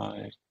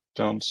 I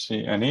don't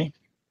see any.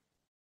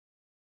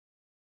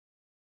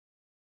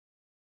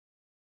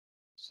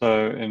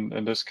 So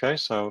in this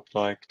case, I would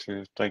like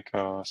to thank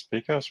our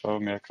speaker,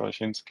 Sławomir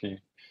Krasiński,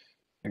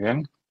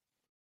 again.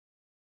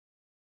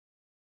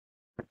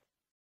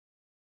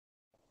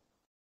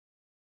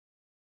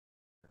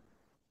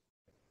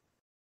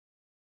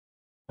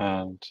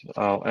 And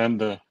I'll end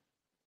the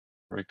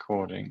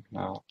recording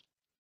now.